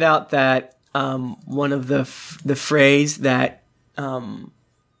also find out that one of the phrase that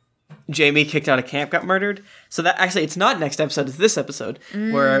Jamie kicked out of camp got murdered. So that actually, it's not next episode; it's this episode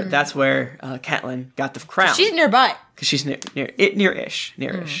where Catelyn got the crown. She's nearby. Because she's near-ish.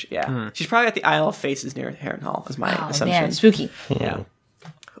 Yeah, she's probably at the Isle of Faces near Harrenhal. Is my assumption. Man, spooky. Yeah,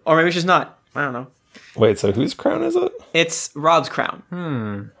 or maybe she's not. I don't know. Wait, so whose crown is it? It's Rob's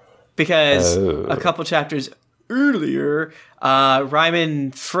crown. Because a couple chapters earlier,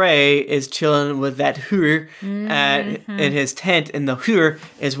 Ryman Frey is chilling with that Hur in his tent, and the Hur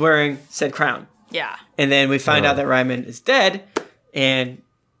is wearing said crown. Yeah. And then we find out that Ryman is dead, and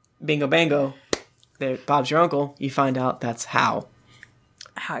bingo bango, Bob's your uncle. You find out that's how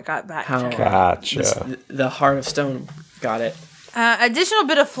How it got back. How- to Gotcha. the Heart of Stone got it. Additional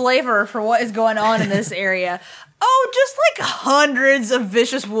bit of flavor for what is going on in this area. Oh, just hundreds of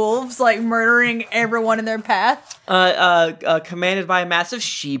vicious wolves murdering everyone in their path. Commanded by a massive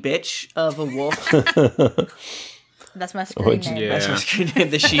she-bitch of a wolf. That's my screen Which- name. Yeah. That's what's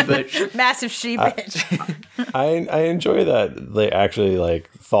named the she-bitch. Massive she bitch. I enjoy that they actually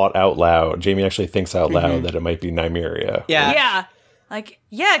thought out loud. Jamie actually thinks out loud that it might be Nymeria. Yeah.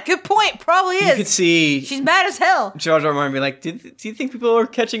 Yeah, good point. Probably You could is. see She's mad as hell. George R. R. Martin be like, do you think people are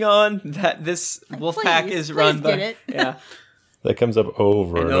catching on that this wolf pack please, is run please by... get it. Yeah. That comes up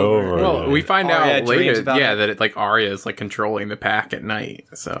over and over. over. Well, we find Arya out dreams later, about it. that Arya is controlling the pack at night.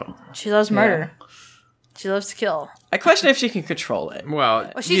 So, She loves murder. She loves to kill. I question if she can control it.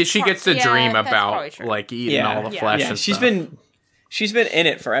 well, she's she part- gets to yeah, dream that's probably about true. eating all the flesh. Yeah, and she's stuff. been in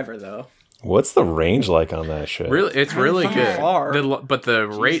it forever, though. What's the range like on that shit? Really, it's really good. far. But the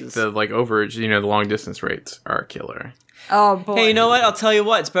rate, Jesus. the overage, the long distance rates are killer. Oh boy. Hey, you know what? I'll tell you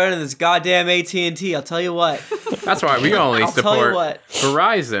what. It's better than this goddamn AT&T. I'll tell you what. That's why we only I'll tell you support what.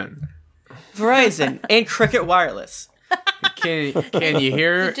 Verizon. Verizon and Cricket Wireless. Can you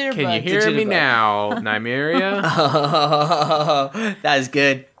hear? The jitterbug. Can you The hear me jitterbug. now, Nymeria? That is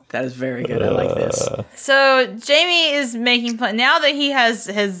good. That is very good. I like this. So Jamie is making plan now that he has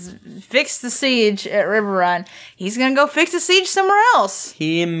fixed the siege at River Run. He's gonna go fix the siege somewhere else.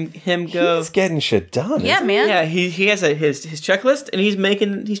 Him go. He's getting shit done. Yeah, isn't man. Yeah, he has his checklist and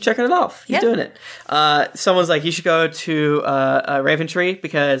he's checking it off. He's Yeah. doing it. Someone's like, you should go to Raventree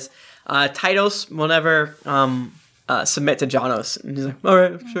because Tytos will never submit to Janos. And he's like, all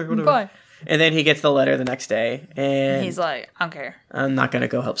right, sure, whatever. Fine. And then he gets the letter the next day, and He's like, I don't care. I'm not gonna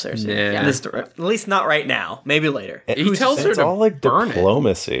go help Cersei. Yeah. At least not right now. Maybe later. He tells her It's to all like burn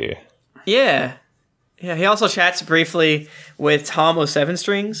diplomacy. Yeah. Yeah, he also chats briefly with Tom O7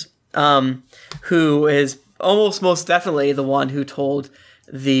 Strings, who is almost most definitely the one who told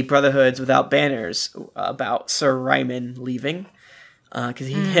the Brotherhoods Without Banners about Sir Ryman leaving, because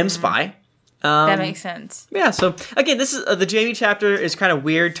him spy. That makes sense. Yeah, so again, this is the Jamie chapter is kind of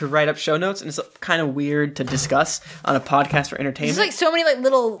weird to write up show notes, and it's kind of weird to discuss on a podcast for entertainment. There's like so many like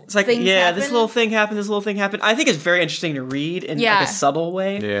little It's like, things yeah, happen. this little thing happened, this little thing happened. I think it's very interesting to read in Yeah. like a subtle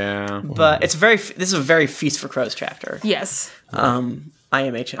way. Yeah. But this is a very Feast for Crows chapter. Yes.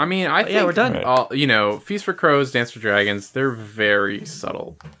 IMH. I mean, I think yeah, we're done. Right. all, Feast for Crows, Dance for Dragons, they're very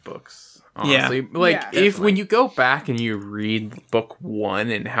subtle books. Honestly, Yeah. if when you go back and you read book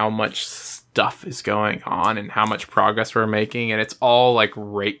 1 and how much stuff is going on and how much progress we're making, and it's all like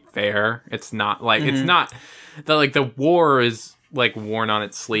right there. It's not like it's not that like the war is like worn on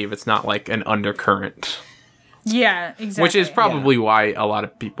its sleeve. It's not like an undercurrent. Yeah, exactly. Which is probably why a lot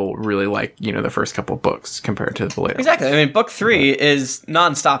of people really like, the first couple of books compared to the later. Exactly. I mean, book 3 is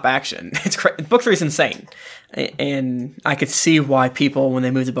nonstop action. Book 3 is insane, and I could see why people, when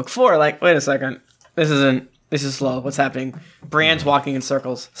they move to book 4, are like, wait a second, this is slow. What's happening? Bran's walking in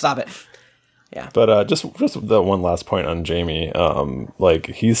circles. Stop it. But just the one last point on Jamie. Like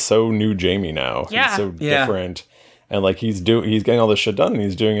he's so new Jamie now. Yeah. He's so Yeah. different. And like he's getting all this shit done, and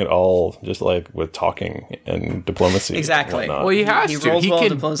he's doing it all just like with talking and diplomacy. and Exactly. whatnot. Well, he has He to. rolls He well in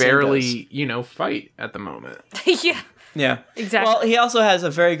can diplomacy, barely, fight at the moment. yeah. Yeah. Exactly. Well, he also has a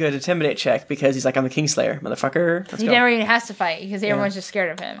very good intimidate check because he's like, I'm the Kingslayer, motherfucker. Let's He go. never even has to fight because everyone's just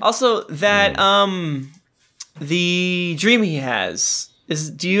scared of him. Also, that the dream he has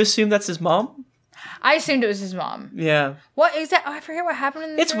do you assume that's his mom? I assumed it was his mom. Yeah. What is that? Oh, I forget what happened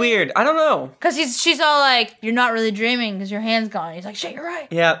in the It's weird. I don't know. Because she's all like, you're not really dreaming because your hand's gone. He's like, shit, you're right.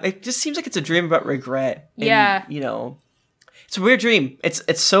 Yeah, it just seems like it's a dream about regret. And, Yeah. It's a weird dream.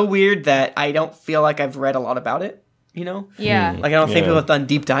 It's so weird that I don't feel like I've read a lot about it, Yeah. Like I don't think Yeah. people have done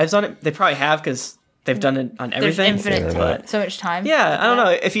deep dives on it. They probably have because they've done it on There's everything. infinite, Internet. so much time. Yeah, I don't know.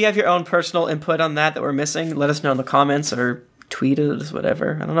 If you have your own personal input on that we're missing, let us know in the comments or tweet us,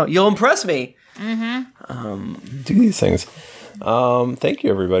 whatever. I don't know. You'll impress me. do these things. Thank you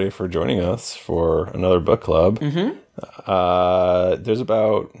everybody for joining us for another book club. There's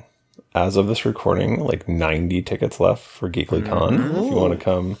about, as of this recording, like 90 tickets left for GeeklyCon. If you want to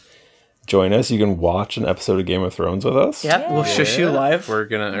come join us, you can watch an episode of Game of Thrones with us. Yeah, we'll shush you live. We're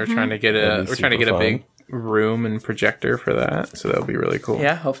trying to get That'd be super a big room and projector for that, so that'll be really cool.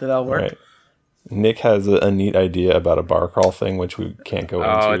 Yeah, hopefully that'll work. Right. Nick has a neat idea about a bar crawl thing, which we can't go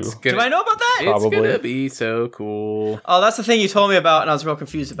Oh, into. it's gonna, Do I know about that? It's Probably. gonna be so cool. Oh, that's the thing you told me about, and I was real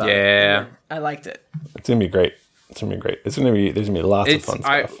confused about it. Yeah. I liked it. It's gonna be great. There's gonna be lots of fun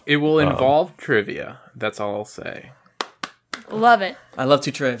stuff. It will involve trivia. That's all I'll say. Love it. I love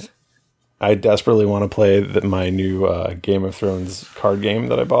to triv. I desperately want to play my new Game of Thrones card game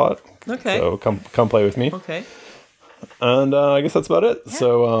that I bought. Okay. So come play with me. Okay. And I guess that's about it.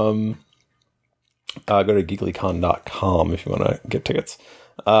 So go to geeklycon.com if you want to get tickets.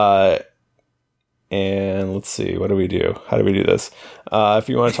 And let's see, what do we do? How do we do this? If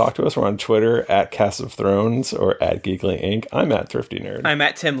you want to talk to us, we're on Twitter at Cast of Thrones or at Geekly Inc. I'm at Thrifty Nerd. I'm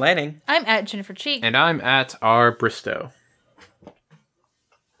at Tim Lanning. I'm at Jennifer Cheek. And I'm at R Bristow.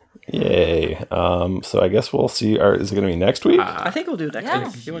 Yay. So I guess we'll see. Is it going to be next week? I think we'll do it next Yeah.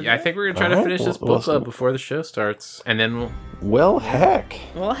 week. You wanna Yeah, I do think we're gonna try to Alright, finish this we'll book club before the show starts, and then we'll. Well, heck. it?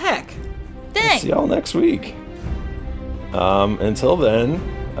 Well, heck. Dang. See y'all next week. Until then,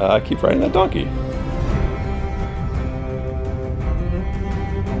 keep riding that donkey.